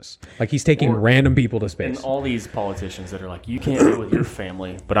 Christmas. Like he's taking random people to And space. all these politicians that are like, you can't be with your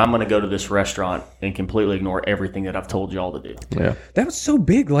family, but I'm going to go to this restaurant and completely ignore everything that I've told y'all to do. Yeah. That was so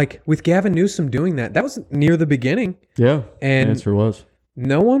big. Like with Gavin Newsom doing that, that was near the beginning. Yeah. And- the answer was.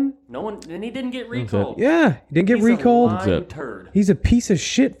 No one, No one, and he didn't get recalled. yeah, he didn't get He's recalled. A lying it. turd. He's a piece of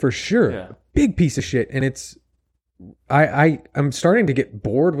shit for sure. Yeah. Big piece of shit. And it's I'm starting to get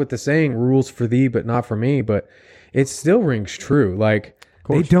bored with the saying rules for thee but not for me, but it still rings true. Like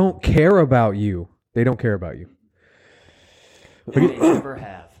they don't care about you. They don't care about you. And they never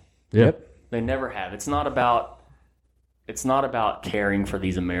have. Yeah. They never have. It's not about caring for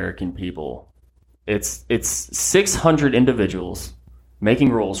these American people. It's 600 individuals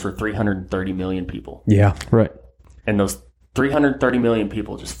making rules for 330 million people. Yeah. Right. And those 330 million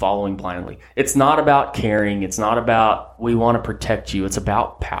people just following blindly. It's not about caring. It's not about we want to protect you. It's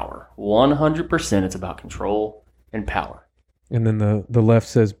about power. 100% it's about control and power. And then the left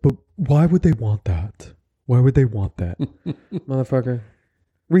says, but why would they want that? Why would they want that? Motherfucker.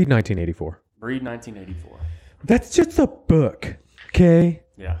 Read 1984. Read 1984. That's just a book. Okay.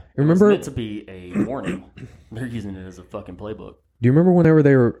 Yeah. Remember- It was meant to be a warning. They're using it as a fucking playbook. Do you remember whenever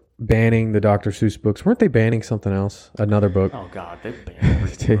they were banning the Dr. Seuss books? Weren't they banning something else? Another book? Oh, God. They banned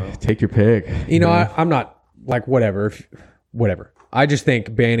everything, bro. Take your pick. I'm not like whatever. Whatever. I just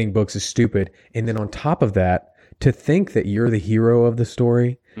think banning books is stupid. And then on top of that, to think that you're the hero of the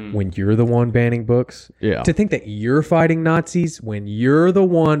story when you're the one banning books. Yeah. To think that you're fighting Nazis when you're the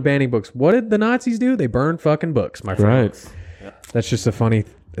one banning books. What did the Nazis do? They burned fucking books, my friend. Right. That's just a funny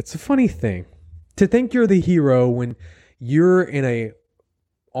thing. To think you're the hero when you're in a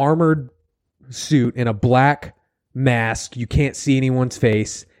armored suit in a black mask, you can't see anyone's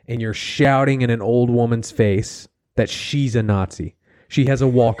face, and you're shouting in an old woman's face that she's a Nazi. She has a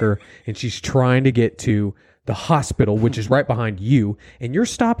walker and she's trying to get to the hospital, which is right behind you, and you're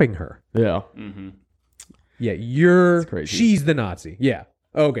stopping her. Yeah. Yeah, crazy. she's the Nazi. Yeah.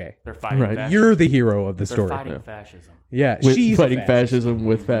 Okay. They're fighting Right. fascism. You're the hero of the They're story. fighting fascism. Yeah, With she's a fighting fascist. fascism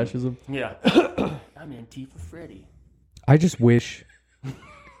with fascism. Yeah. I'm Antifa Freddy. I just wish.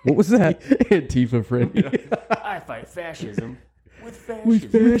 What was that? Antifa Freddy. I fight fascism with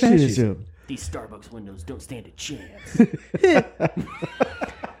fascism. Fascism. These Starbucks windows don't stand a chance.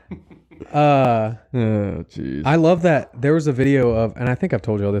 Oh, jeez. I love that there was a video of, and I think I've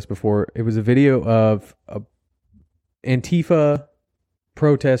told you all this before. It was a video of a Antifa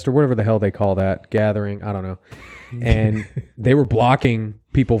protest or whatever the hell they call that gathering. I don't know. And they were blocking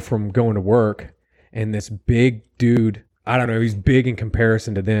people from going to work. And this big dude, I don't know, he's big in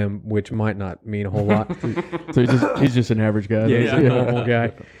comparison to them, which might not mean a whole lot. So he's just an average guy. Yeah, he's a normal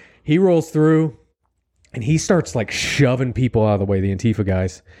guy. He rolls through and he starts like shoving people out of the way, the Antifa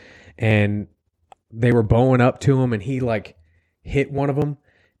guys. And they were bowing up to him and he like hit one of them.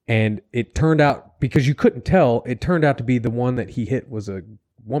 And it turned out, because you couldn't tell, it turned out to be the one that he hit was a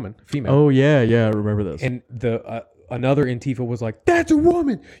woman, a female. Oh yeah, I remember this. And the another Antifa was like, "That's a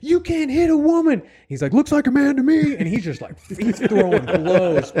woman. You can't hit a woman." He's like, "Looks like a man to me." And he's just like, he's throwing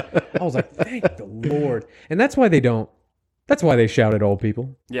blows. I was like, "Thank the Lord." And that's why they shout at old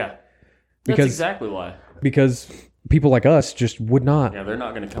people. Yeah. That's Because- exactly why. Because people like us just would not. Yeah, they're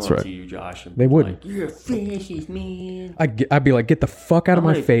not going to come up right. to you, Josh. And They be wouldn't. Like, you're a fascist, man. I'd be like, get the fuck out of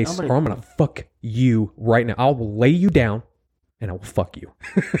my gonna- face, I'm gonna- or I'm gonna fuck you right now. I'll lay you down, and I will fuck you.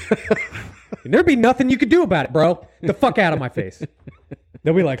 And there'd be nothing you could do about it, bro. The fuck out of my face.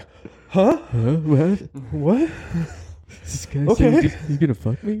 They'll be like, huh? What? This guy Okay. he's gonna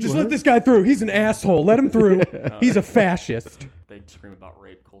fuck me. Just let this guy through. He's an asshole. Let him through. He's a fascist. They'd scream about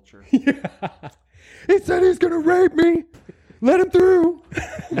rape culture. He said he's gonna rape me. Let him through.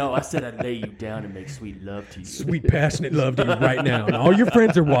 No, I said I'd lay you down and make sweet love to you. Sweet passionate love to you right now, and all your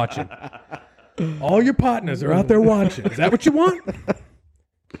friends are watching. All your partners are out there watching. Is that what you want?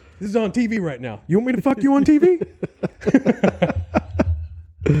 This is on TV right now. You want me to fuck you on TV?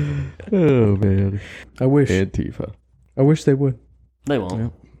 Oh man, I wish. Antifa. I wish they would They won't. Yeah.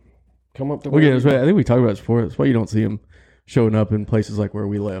 come up to. Well, yeah, that's right. I think we talked about this before. That's why you don't see them showing up in places like where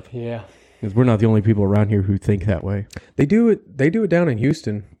we live. Yeah, Because we're not the only people around here who think that way. they do it. They do it down in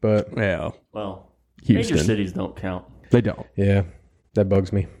Houston, but Yeah, Well, Houston. major cities don't count. they don't. yeah, that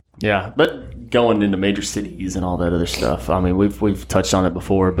bugs me. Yeah, but going into major cities and all that other stuff. I mean, we've touched on it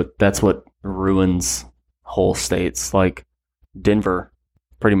before, but that's what ruins whole states. Like Denver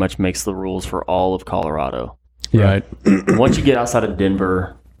pretty much makes the rules for all of Colorado. Yeah. Right. Once you get outside of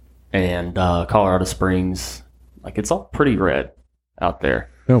Denver and Colorado Springs, like it's all pretty red out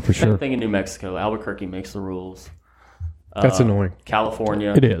there. No, for Same sure. thing in New Mexico. Albuquerque makes the rules. That's annoying.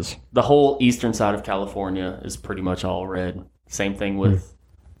 California, It is. the whole eastern side of California is pretty much all red. Same thing with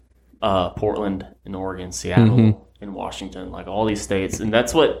Portland and Oregon, Seattle and Washington, like all these states. And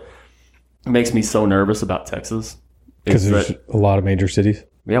that's what makes me so nervous about Texas. Because is there's that, a lot of major cities.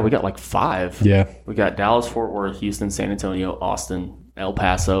 yeah, we got like 5. Yeah, We got Dallas, Fort Worth, Houston, San Antonio, Austin, El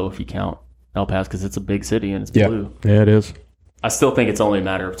Paso, if you count El Paso, because it's a big city and it's Yeah. blue. Yeah, it is. I still think it's only a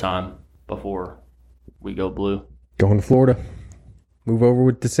matter of time before we go blue. going to Florida. Move over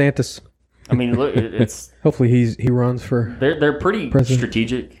with DeSantis. I mean, look, it's Hopefully he runs for. they're pretty President.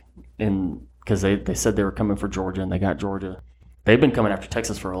 strategic, in because they said they were coming for Georgia and they got Georgia. They've been coming after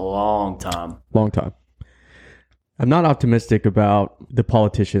Texas for a long time. Long time. I'm not optimistic about the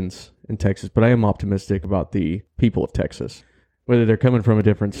politicians in Texas, but I am optimistic about the people of Texas, whether they're coming from a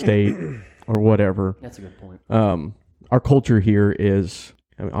different state or whatever. That's a good point. Our culture here is,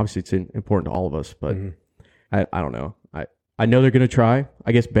 I mean, obviously it's important to all of us, but I don't know. I know they're going to try.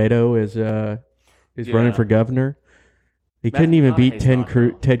 I guess Beto is running Yeah. for governor. He Matthew couldn't even beat McConaughey's not,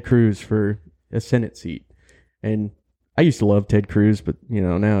 though. Ted Cruz for a Senate seat. And I used to love Ted Cruz, but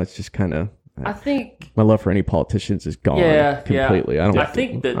now it's just kind of I think my love for any politicians is gone Yeah, completely. yeah. I I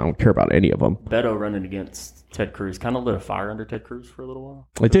think that- don't care about any of them. Beto running against Ted Cruz kind of lit a fire under Ted Cruz for a little while.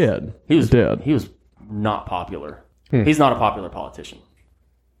 It did. He was It did. he was not popular. He's not a popular politician,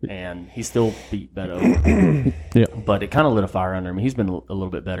 and he still beat Beto. Yeah. But it kind of lit a fire under him. He's been a little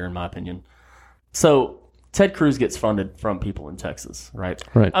bit better, in my opinion. So Ted Cruz gets funded from people in Texas, right?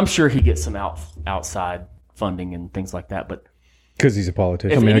 Right. I'm sure he gets some outside funding and things like that. But Because he's a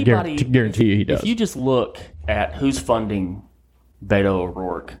politician. if I anybody, guarantee you he does. if you just look at who's funding Beto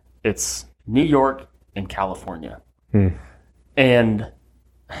O'Rourke, it's New York and California. And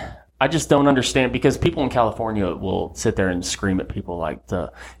I just don't understand, because people in California will sit there and scream at people like,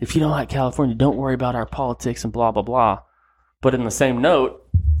 if you don't like California, don't worry about our politics and blah, blah, blah. But in the same note,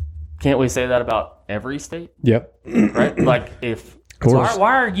 can't we say that about every state? Yep. Right? Like, course.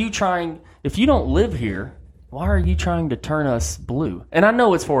 why are you trying, if you don't live here, why are you trying to turn us blue? And I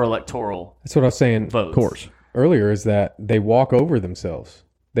know it's for electoral That's what I was saying votes. Of course. earlier, is that they walk over themselves.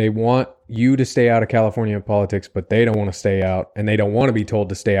 They want you to stay out of California politics, but they don't want to stay out, and they don't want to be told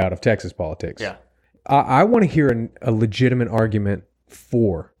to stay out of Texas politics. Yeah. I want to hear a legitimate argument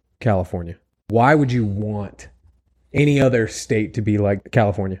for California. Why would you want any other state to be like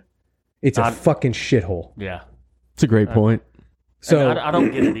California? It's a fucking shithole. Yeah. It's a great point. So And I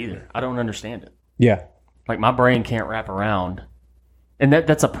don't get it either. I don't understand it. yeah, Like, my brain can't wrap around. And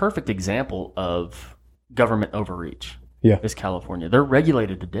that's a perfect example of government overreach. Yeah. Is California. They're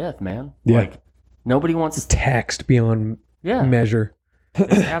regulated to death, man. Yeah. Like, nobody wants taxed beyond Yeah. measure.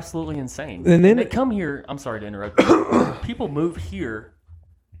 It's absolutely insane. And then- they come here. I'm sorry to interrupt you. People move here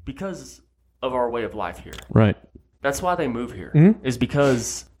because of our way of life here. Right. That's why they move here. Mm-hmm. Is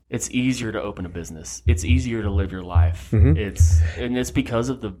because it's easier to open a business. It's easier to live your life. Mm-hmm. It's because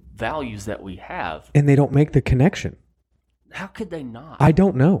of the values that we have. And they don't make the connection. How could they not? I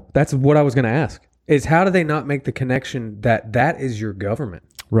don't know. That's what I was going to ask. Is how do they not make the connection that is your government?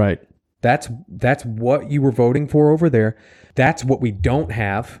 Right. That's what you were voting for over there. That's what we don't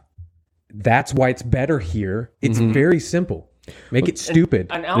have. That's why it's better here. It's very simple. Make it stupid.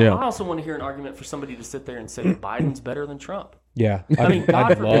 And Yeah. I also want to hear an argument for somebody to sit there and say Biden's better than Trump. Yeah. I mean,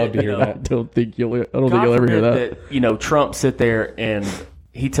 God I'd forbid, love to you hear know, that. I don't think you'll God ever hear forbid that. Trump sit there and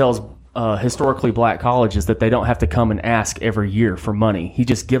he tells historically black colleges that they don't have to come and ask every year for money. He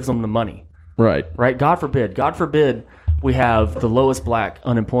just gives them the money, Right. right? God forbid we have the lowest black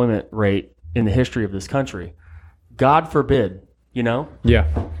unemployment rate in the history of this country. God forbid, Yeah.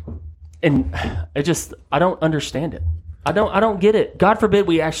 and I don't understand it. I don't get it. God forbid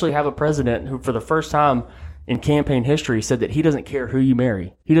we actually have a president who, for the first time in campaign history, said that he doesn't care who you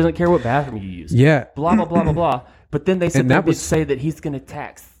marry. He doesn't care what bathroom you use. Yeah. Blah, blah, blah, blah, blah. But then they said And that that was- say that he's going to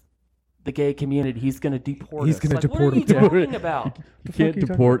tax the gay community. He's going to deport He's us. gonna Like, deport what are you them. talking about? You can't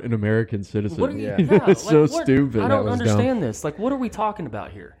deport an American citizen. What are you, Yeah. It's so what- stupid. I That don't was understand this. Like, what are we talking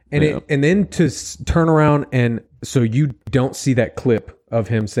about here? And Yeah. and then to turn around and so you don't see that clip of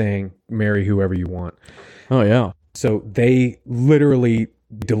him saying marry whoever you want. Oh yeah. So they literally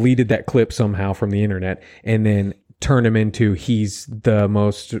deleted that clip somehow from the internet and then turned him into he's the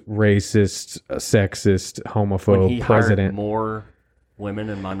most racist, sexist, When homophobe he hired president. more women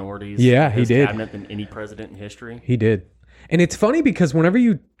and minorities Yeah, in he his did. cabinet than any president in history. He did. And it's funny because whenever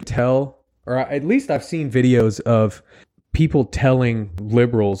you tell, or at least I've seen videos of people telling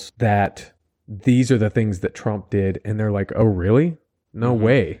liberals that these are the things that Trump did, and they're like, oh, really? No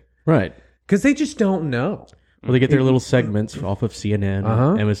way. Right. Because they just don't know. Well, they get their little segments off of CNN,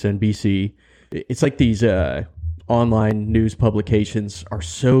 Uh-huh. MSNBC. It's like these online news publications are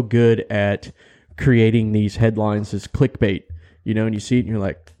so good at creating these headlines as clickbait, and you see it and you're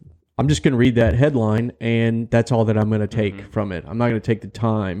like, I'm just going to read that headline and that's all that I'm going to take from it. I'm not going to take the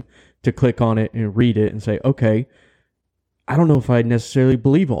time to click on it and read it and say, okay, I don't know if I necessarily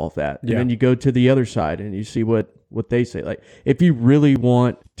believe all of that. Yeah. And then you go to the other side and you see what they say. Like, if you really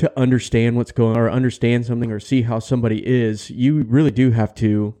want to understand what's going on or understand something or see how somebody is, you really do have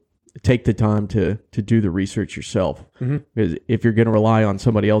to take the time to do the research yourself. Because if you're going to rely on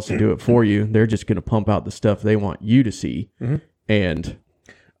somebody else to do it for you, they're just going to pump out the stuff they want you to see. And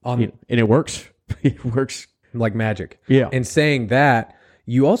and it works. It works. Like magic. Yeah. And saying that,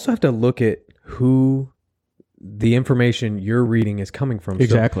 you also have to look at who the information you're reading is coming from. So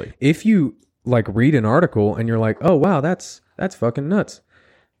Exactly. if you like read an article and you're like, oh, wow, that's fucking nuts.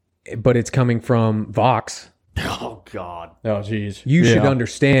 But it's coming from Vox. Oh, God. Oh, geez. You should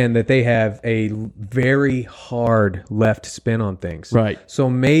understand that they have a very hard left spin on things. Right. So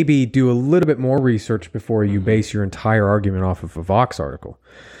maybe do a little bit more research before you base your entire argument off of a Vox article.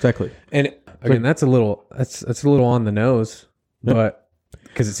 Exactly. And again, that's a little on the nose, but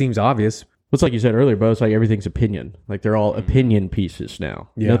because it seems obvious. It's like you said earlier, but it's like everything's opinion. Like, they're all opinion pieces now.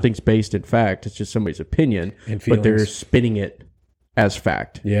 Yeah. Nothing's based in fact. It's just somebody's opinion, And but they're feelings. spinning it as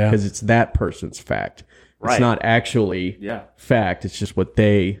fact. Yeah. Because it's that person's fact. Right. It's not actually Yeah. fact. It's just what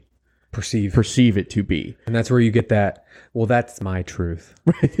they Perceive. perceive it to be. And that's where you get that, well, that's my truth.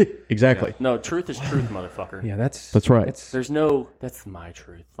 Exactly. No, truth is truth, motherfucker. Yeah, that's right. That's my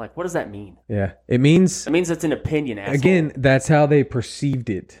truth. Like, what does that mean? Yeah. It means, It means it's an opinion, asshole. again, that's how they perceived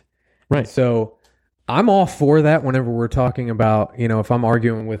it. Right. So I'm all for that whenever we're talking about, if I'm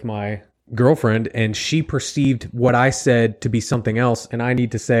arguing with my girlfriend and she perceived what I said to be something else and I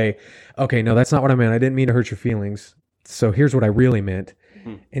need to say, okay, no, that's not what I meant. I didn't mean to hurt your feelings. So here's what I really meant.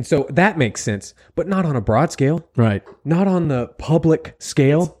 And so that makes sense, but not on a broad scale, Right. not on the public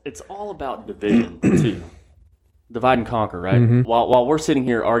scale. It's all about division, too. Divide and conquer, right? Mm-hmm. While we're sitting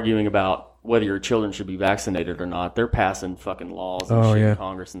here arguing about whether your children should be vaccinated or not, they're passing fucking laws and Oh, shit yeah. in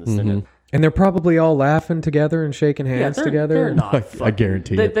Congress and the Senate. And they're probably all laughing together and shaking hands together. They're not. I fucking-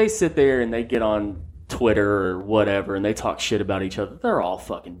 guarantee they, you. they sit there and they get on Twitter or whatever and they talk shit about each other. They're all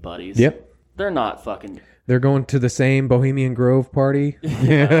fucking buddies. Yep. They're not fucking. They're going to the same Bohemian Grove party.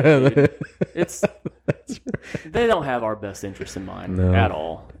 It's they don't have our best interest in mind at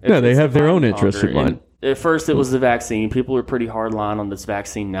all. No, they It's have their divide own and interests in conquer. mind. And at first, it was the vaccine. People are pretty hard line on this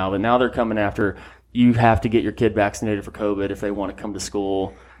vaccine now, but now they're coming after you have to get your kid vaccinated for COVID if they want to come to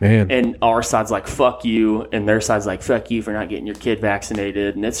school. Man. And our side's like, fuck you. And their side's like, fuck you for not getting your kid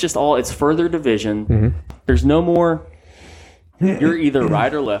vaccinated. And it's just it's further division. There's no more, you're either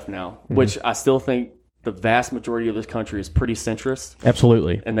right or left now, which I still think the vast majority of this country is pretty centrist.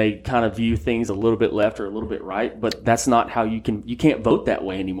 Absolutely. And they kind of view things a little bit left or a little bit right. But that's not how you can't vote that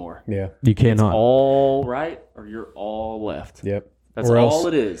way anymore. Yeah. You cannot. All right or you're all left. Yep. That's Or all else-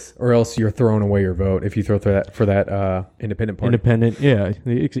 it is. Or else you're throwing away your vote if you throw for that independent party. Independent. Yeah.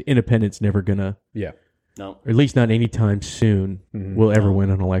 Independent's never going to, Yeah. No, or at least not anytime soon, will ever win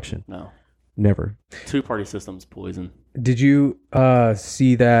an election. no. Never. Two-party system's poison. Did you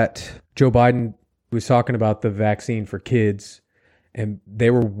see that Joe Biden He was talking about the vaccine for kids, and they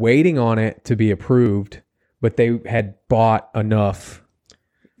were waiting on it to be approved, but they had bought enough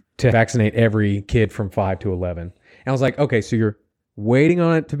to vaccinate every kid from 5 to 11. And I was like, okay, so you're waiting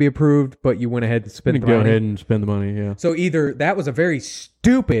on it to be approved, but you went ahead and spent the money. Go ahead and spend the money, yeah. So either that was a very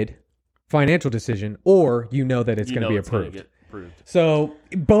stupid financial decision, or you know that it's going to be approved. So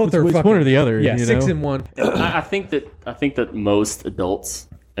both are it's fucking, one or the other. Yeah, you 6 know? and 1. I think that most adults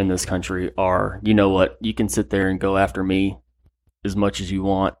in this country are, you know what, you can sit there and go after me as much as you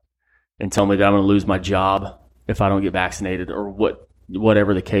want and tell me that I'm going to lose my job if I don't get vaccinated or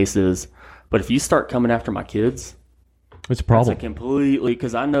whatever the case is. But if you start coming after my kids, it's a problem. That's completely,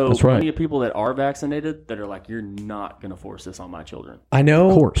 because I know That's plenty right. of people that are vaccinated that are like, you're not going to force this on my children. I know.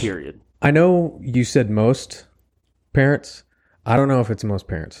 Of course. Period. I know you said most parents. I don't know if it's most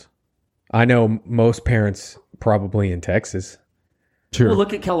parents. I know most parents probably in Texas. Sure. Well,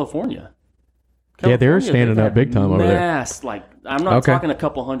 look at California. Yeah, they're California, standing they've up had big time over there. mass, like, I'm not Okay. talking a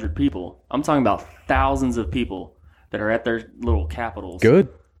couple hundred people. I'm talking about thousands of people that are at their little capitals Good.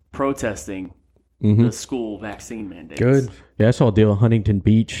 protesting Mhm. the school vaccine mandates. Good. Yeah, I saw a deal at Huntington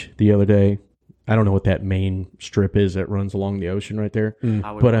Beach the other day. I don't know what that main strip is that runs along the ocean right there.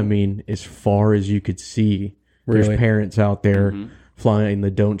 But I mean, as far as you could see, Really? there's parents out there flying the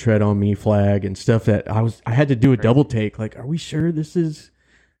 "Don't Tread on Me" flag and stuff. That I had to do a double take. Like, are we sure this is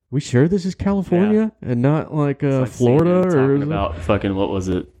California and not like, It's like Florida CNN or talking about fucking, what was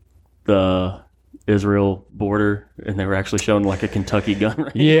it, the Israel border, and they were actually showing like a Kentucky gun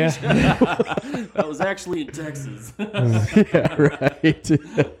range. Yeah. That was actually in Texas. Yeah, right.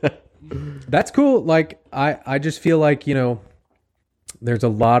 That's cool. Like, I just feel like, there's a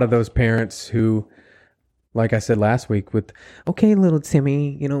lot of those parents who, like I said last week, with, okay, little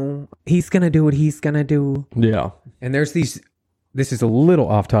Timmy, he's going to do what he's going to do. Yeah. And there's this is a little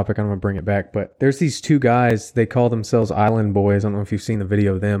off topic. I'm going to bring it back, but there's these two guys. They call themselves Island Boys. I don't know if you've seen the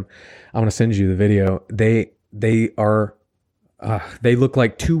video of them. I'm going to send you the video. They are, they look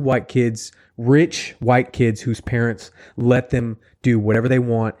like two white kids, rich white kids whose parents let them do whatever they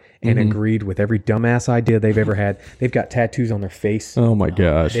want and agreed with every dumbass idea they've ever had. They've got tattoos on their face. Oh my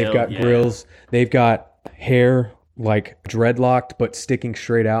gosh. They've Hell got yeah. grills. They've got hair like dreadlocked but sticking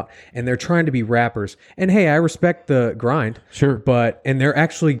straight out, and they're trying to be rappers. And hey, I respect the grind, Sure. and they're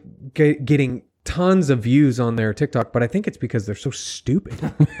actually getting tons of views on their TikTok, but I think it's because they're so stupid.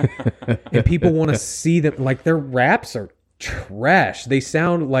 And people want to see them. Like, their raps are trash. They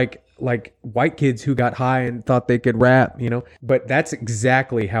sound like white kids who got high and thought they could rap, But that's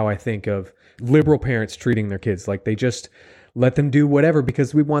exactly how I think of liberal parents treating their kids. Like, they just let them do whatever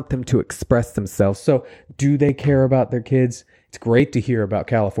because we want them to express themselves. So do they care about their kids? It's great to hear about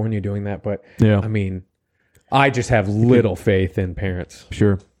California doing that, but Yeah. I mean, I just have little faith in parents.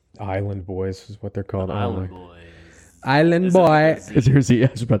 Sure. Island boys is what they're called. Island boys. Island boy. Is there a Z? I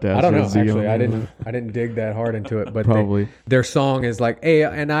was about to ask. I don't know. is there a Z on Actually, there? I didn't dig that hard into it, but Probably. their song is like, "Hey,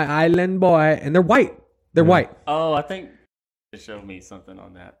 and I Island boy," and they're white. They're white, Oh, I think they showed me something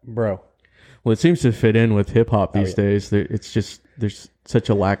on that. bro. Well, it seems to fit in with hip hop these yeah. days. It's just there's such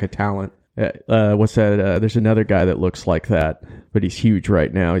a lack of talent. What's that? There's another guy that looks like that, but he's huge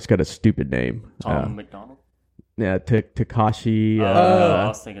right now. He's got a stupid name. Tom McDonald. Yeah, Takashi. I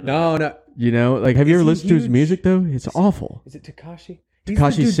was thinking No. You know, like, have you Is ever he listened to his huge? music though? It's awful. Is it Takashi?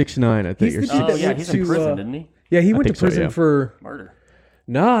 Takashi 6ix9ine, I think. he's Or the something. dude Oh that yeah, went he's in to, prison, didn't he? Yeah, he went to think so, prison yeah. for. Murder.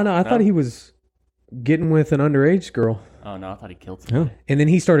 No. I thought he was getting with an underage girl, Oh no, I thought he killed somebody. and then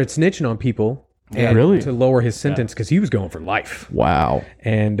he started snitching on people. Yeah. and Really? to lower his sentence because he was going for life. Wow.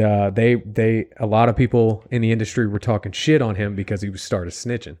 And they a lot of people in the industry were talking shit on him because he started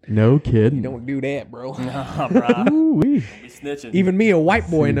snitching. No kidding. Don't do that, bro. Nah, bro. Ooh-wee. Be snitching. Even me, a white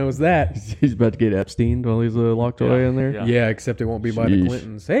boy, knows that. He's about to get Epstein while he's locked away in there. Yeah. Yeah, except it won't be by the Sheesh.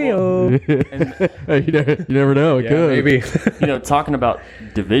 Clintons. Hey-o. You never know. It Yeah, could. maybe. Talking about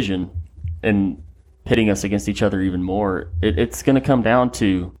division and pitting us against each other even more, it's going to come down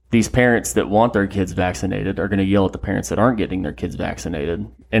to these parents that want their kids vaccinated are going to yell at the parents that aren't getting their kids vaccinated,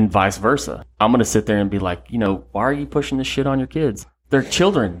 and vice versa. I'm going to sit there and be like, why are you pushing this shit on your kids? They're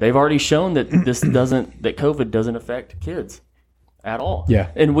children. They've already shown that that COVID doesn't affect kids at all. Yeah.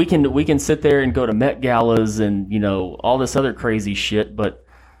 And we can sit there and go to Met galas and all this other crazy shit, but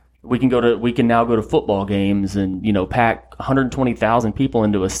we can now go to football games and pack 120,000 people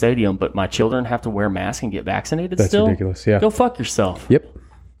into a stadium, but my children have to wear masks and get vaccinated. That's still ridiculous, yeah. Go fuck yourself. Yep.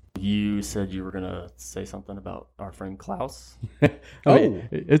 You said you were gonna say something about our friend Klaus.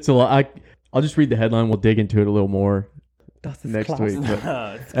 It's a lot. I'll just read the headline. We'll dig into it a little more. next week.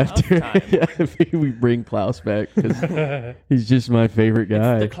 But It's after Klaus time. yeah, maybe we bring Klaus back because he's just my favorite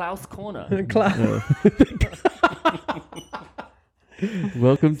guy. The Klaus corner.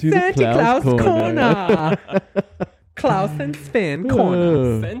 Welcome to the Klaus corner. Klaus and Sven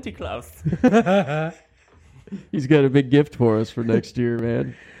corner. Santa Klaus. He's got a big gift for us for next year,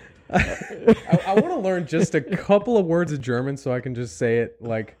 man. I want to learn just a couple of words of German so I can just say it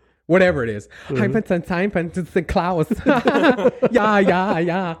like whatever it is. Klaus.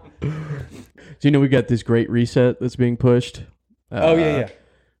 Yeah. So we got this great reset that's being pushed. Oh yeah.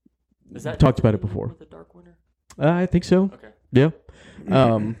 Is that Talked about it before. With the Dark Winter? I think so. Okay. Yeah.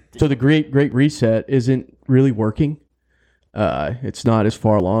 So the great reset isn't really working. It's not as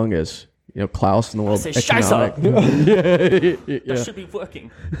far along as Klaus and the World Say Economic. That yeah. should be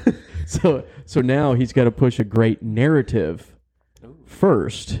working. So now he's got to push a great narrative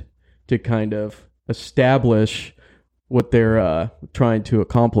first to kind of establish what they're trying to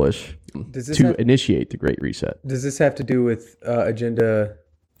accomplish to initiate the Great Reset. Does this have to do with Agenda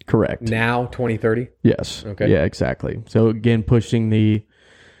Correct. Now 2030? Yes. Okay. Yeah, exactly. So again, pushing the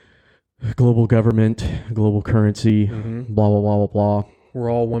global government, global currency, blah, blah, blah, blah, blah. We're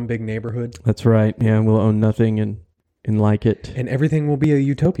all one big neighborhood. That's right. Yeah, we'll own nothing and like it. And everything will be a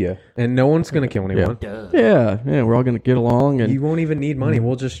utopia. And no one's going to kill anyone. Duh. Yeah, we're all going to get along. And You won't even need money.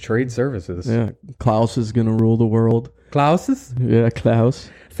 We'll just trade services. yeah, Klaus is going to rule the world. Klaus's? Yeah, Klaus.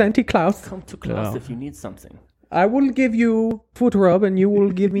 Santi Klaus. Come to Klaus No. if you need something. I will give you foot rub and you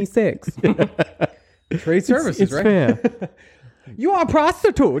will give me sex. Trade services, It's right? fair. You are a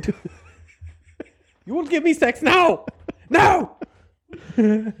prostitute. You will give me sex now. No.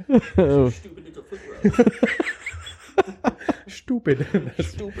 Oh, Stupid little foot rub. Stupid. That's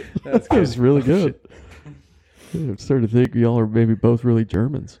Stupid. That's that was really good. I'm starting to think y'all are maybe both really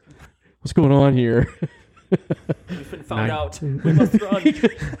Germans. What's going on here? We've been found out. We must run.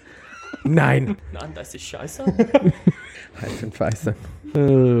 9. Nein, das ist scheiße. Heißen.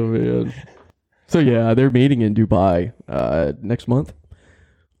 Oh man. So yeah, they're meeting in Dubai next month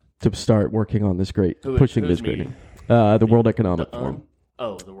to start working on this pushing who's this great. meeting? The World Economic The Forum,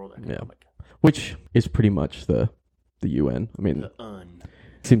 the World Economic. which is pretty much the UN. I mean, The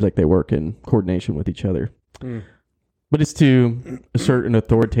it seems like they work in coordination with each other. Mm. But it's to assert an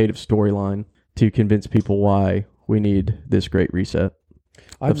authoritative storyline to convince people why we need this great reset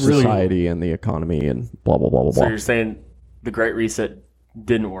of society and the economy and blah, blah, blah, blah, So blah. you're saying the Great Reset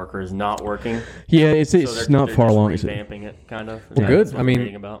didn't work or is not working? Yeah, it's So they're not far just along. Is it? revamping it, kind of. Well, good. That's what I I'm mean-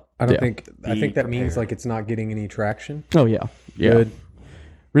 reading about. I don't Yeah. think. I Be think that means prepared. like it's not getting any traction. Oh, yeah. Yeah. Good.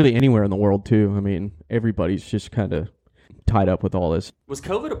 Really anywhere in the world, too. I mean, everybody's just kind of tied up with all this. Was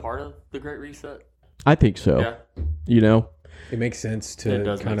COVID a part of the Great Reset? I think so. Yeah, It makes sense it to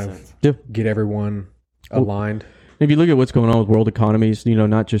does kind make of sense. get everyone aligned. If you look at what's going on with world economies,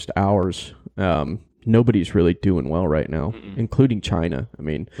 not just ours, nobody's really doing well right now, including China. I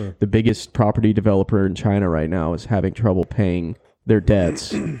mean, the biggest property developer in China right now is having trouble paying their debts.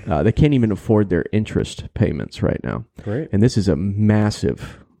 They can't even afford their interest payments right now. Great. And this is a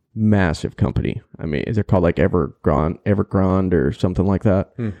massive company. I mean, they're called like Evergrande or something like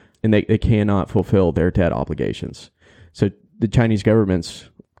that. And they cannot fulfill their debt obligations. So the Chinese government's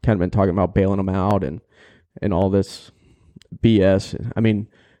kind of been talking about bailing them out and all this BS. I mean,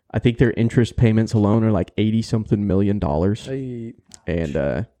 I think their interest payments alone are like $80-something million.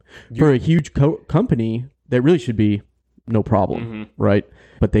 And for a huge company, that really should be no problem, right?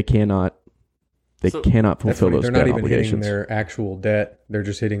 But they cannot cannot That's fulfill funny. those They're debt not even hitting obligations. their actual debt. They're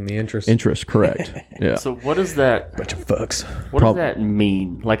just hitting the interest. Interest, correct. Yeah. So what does that Bunch of fucks. what does that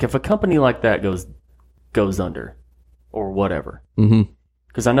mean? Like if a company like that goes under or whatever. Mm-hmm.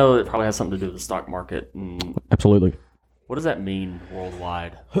 Because I know it probably has something to do with the stock market. And Absolutely. what does that mean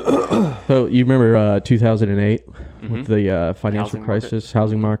worldwide? So you remember 2008 with the financial Housing crisis,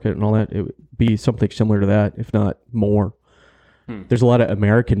 housing market, and all that? It would be something similar to that, if not more. There's a lot of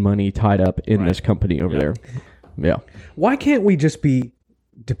American money tied up in this company over there. Yeah. Why can't we just be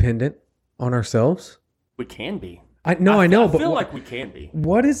dependent on ourselves? We can be. I know, I but feel like we can be.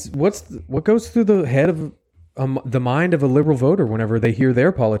 what goes through the head of the mind of a liberal voter whenever they hear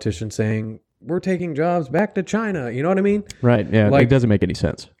their politician saying we're taking jobs back to China? You know what I mean? Right. Yeah. Like- it doesn't make any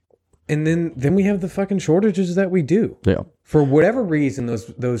sense. And then we have the fucking shortages that we do. Yeah. For whatever reason,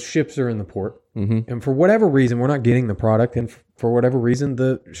 those ships are in the port, and for whatever reason, we're not getting the product, and for whatever reason,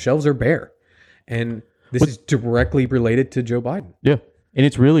 the shelves are bare. And this is directly related to Joe Biden. Yeah. And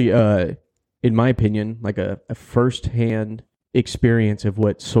it's really, in my opinion, like a firsthand experience of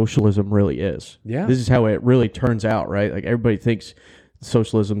what socialism really is. Yeah. This is how it really turns out, right? Like everybody thinks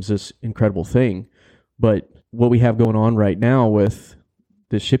socialism's this incredible thing, but what we have going on right now with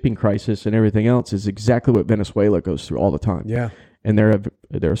the shipping crisis and everything else is exactly what Venezuela goes through all the time. Yeah. And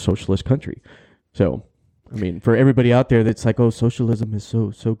they're a socialist country. So, I mean, for everybody out there that's like, oh, socialism is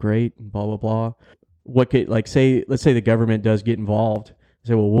so great and blah, blah, blah. What could, like, let's say the government does get involved.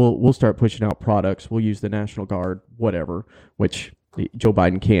 Say, well, we'll start pushing out products. We'll use the National Guard, whatever, which Joe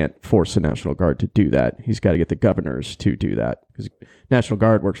Biden can't force the National Guard to do that. He's got to get the governors to do that because National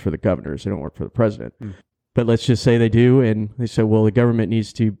Guard works for the governors. They don't work for the president. But let's just say they do, and they say, well, the government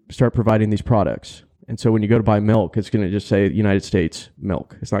needs to start providing these products. And so when you go to buy milk, it's going to just say United States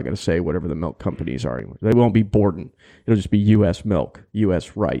milk. It's not going to say whatever the milk companies are anymore. They won't be Borden. It'll just be U.S. milk,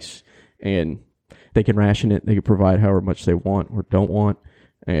 U.S. rice. And they can ration it. They can provide however much they want or don't want.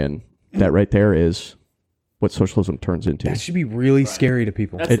 And that right there is what socialism turns into. That should be really scary to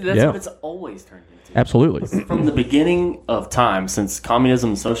people. That's what it's always turned into. Absolutely. From the beginning of time, since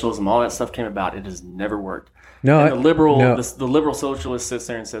communism, socialism, all that stuff came about, it has never worked. No, and the liberal socialist sits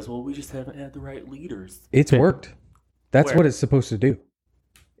there and says, "Well, we just haven't had the right leaders." It's worked. That's what it's supposed to do.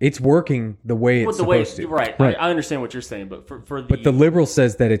 It's working the way it's supposed to. Right. I understand what you're saying, but but the liberal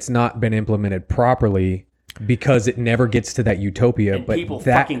says that it's not been implemented properly because it never gets to that utopia. and but people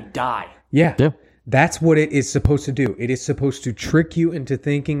that, fucking die. yeah, Yeah. that's what it is supposed to do. It is supposed to trick you into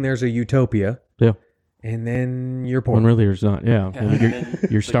thinking there's a utopia, Yeah. and then you're poor. When really there's not. Yeah.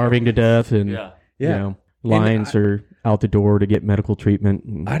 You're starving to death and, Yeah. you know, lines are out the door to get medical treatment.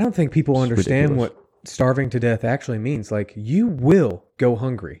 And I don't think people understand ridiculous. what starving to death actually means. Like, you will go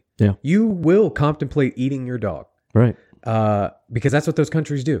hungry. Yeah. You will contemplate eating your dog. Right. Because that's what those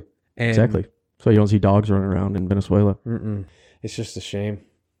countries do. And Exactly. So you don't see dogs running around in Venezuela. It's just a shame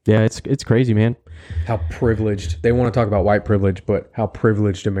Yeah, it's crazy, man. how privileged they want to talk about white privilege, but how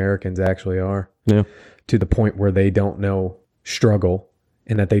privileged Americans actually are Yeah. to the point where they don't know struggle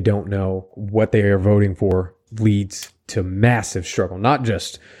and that they don't know what they are voting for leads to massive struggle. Not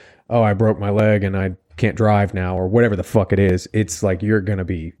just, oh, I broke my leg and I can't drive now or whatever the fuck it is. It's like you're gonna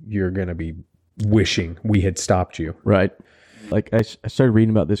be wishing we had stopped you. Right. Like I started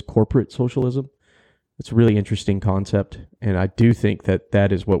reading about this corporate socialism. It's a really interesting concept, and I do think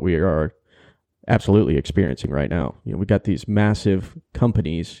that is what we are absolutely experiencing right now. You know, we got these massive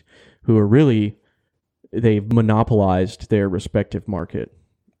companies who are really, they've monopolized their respective market,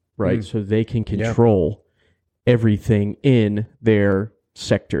 right? So they can control everything in their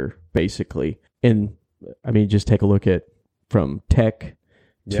sector, basically. And I mean, just take a look at from tech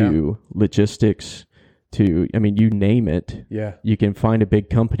to logistics to, I mean, you name it. Yeah. You can find a big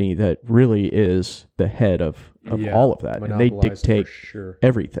company that really is the head of all of that. And they Monopolized dictate for sure.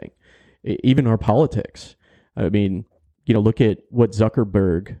 everything, even our politics. I mean, you know, look at what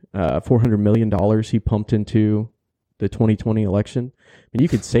Zuckerberg, $400 million he pumped into the 2020 election. I mean, you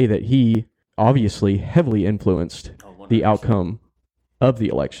could say that he obviously heavily influenced the outcome of the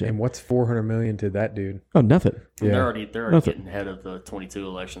election. And what's 400 million to that dude? Oh, nothing. And they're already Nothing. getting ahead of the 22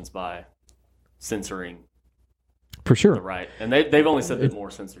 elections by censoring For sure. the right, and they've only said that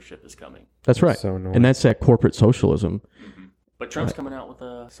more censorship is coming. That's right. So annoying. And that's that corporate socialism. But Trump's coming out with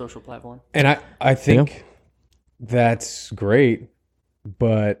a social platform. And I think that's great,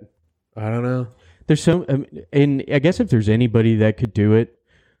 but I don't know. There's some, and I guess if there's anybody that could do it,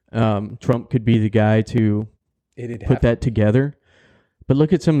 Trump could be the guy to It'd put that together. But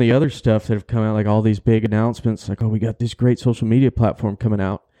look at some of the other stuff that have come out, like all these big announcements, like, oh, we got this great social media platform coming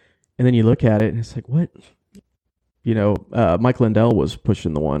out. And then you look at it and it's like, what? You know, Mike Lindell was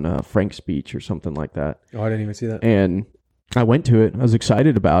pushing the one, Frank Speech or something like that. Oh, I didn't even see that. And I went to it. I was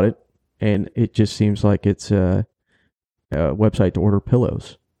excited about it. And it just seems like it's a website to order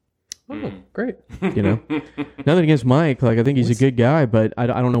pillows. Oh, great. You know, nothing against Mike. Like, I think he's a good guy, but I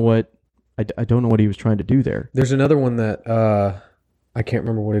don't know what I don't know what he was trying to do there. There's another one that I can't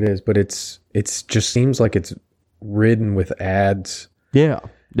remember what it is, but it's just seems like it's ridden with ads. Yeah,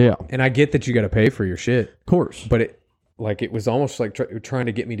 yeah, And I get that you got to pay for your shit, of course. but it was almost like trying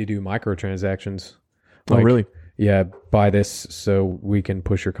to get me to do microtransactions. Oh, really? Yeah, buy this so we can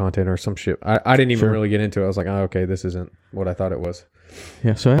push your content or some shit. I didn't even really get into it. I was like, oh, okay, this isn't what I thought it was.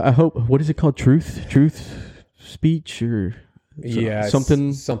 Yeah. So I hope. What is it called? Truth speech or Yeah,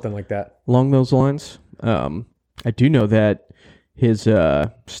 something like that. along those lines. I do know that his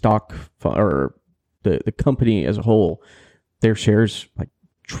stock or the company as a whole, their shares like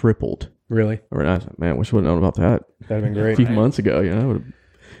tripled. Really, Or I was like, man, wish I would have known about that that'd have been a great. few months ago. You know, I would've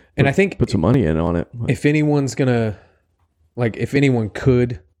And I think put some money in on it. if anyone's gonna, like, if anyone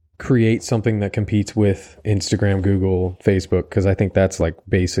could create something that competes with Instagram, Google, Facebook, because I think that's like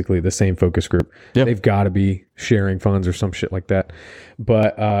basically the same focus group. Yep. They've got to be sharing funds or some shit like that.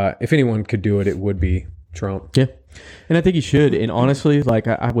 But if anyone could do it, it would be Trump. Yeah. And I think he should. And honestly, like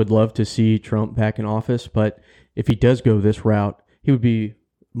I would love to see Trump back in office, but if he does go this route, he would be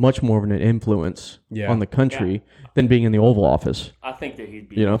much more of an influence on the country than being in the Oval Office. I think that he'd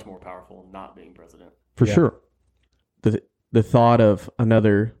be much more powerful not being president. For sure. The thought of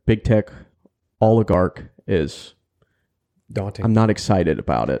another big tech oligarch is Daunting. I'm not excited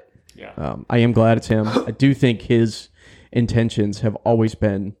about it. Yeah. I am glad it's him. I do think his intentions have always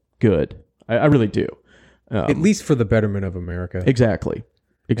been good. I really do. At least for the betterment of America. Exactly.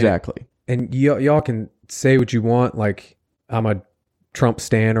 And y'all can say what you want, like I'm a Trump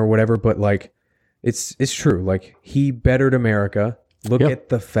stan or whatever, but like it's true. Like he bettered America. Look at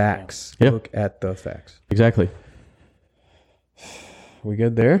the facts. Yep. Look at the facts. Exactly. We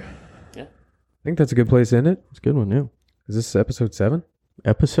good there? Yeah. I think that's a good place to end it. It's a good one, yeah. Is this episode 7?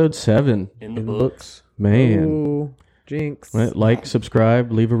 Episode 7. In the books. Man. Ooh, jinx. Right, like,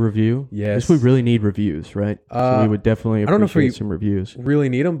 subscribe, leave a review. Yes. Guess we really need reviews, right? So we would definitely don't know if appreciate we- some reviews. Really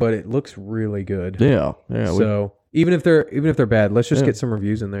need them, but it looks really good. Yeah. So even if they're bad, let's just get some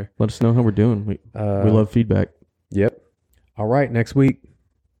reviews in there. Let us know how we're doing. We love feedback. Yep. All right. Next week,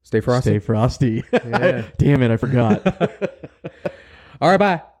 stay frosty. Stay frosty. Yeah. Damn it, I forgot. All right.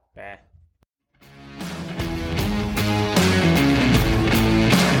 Bye.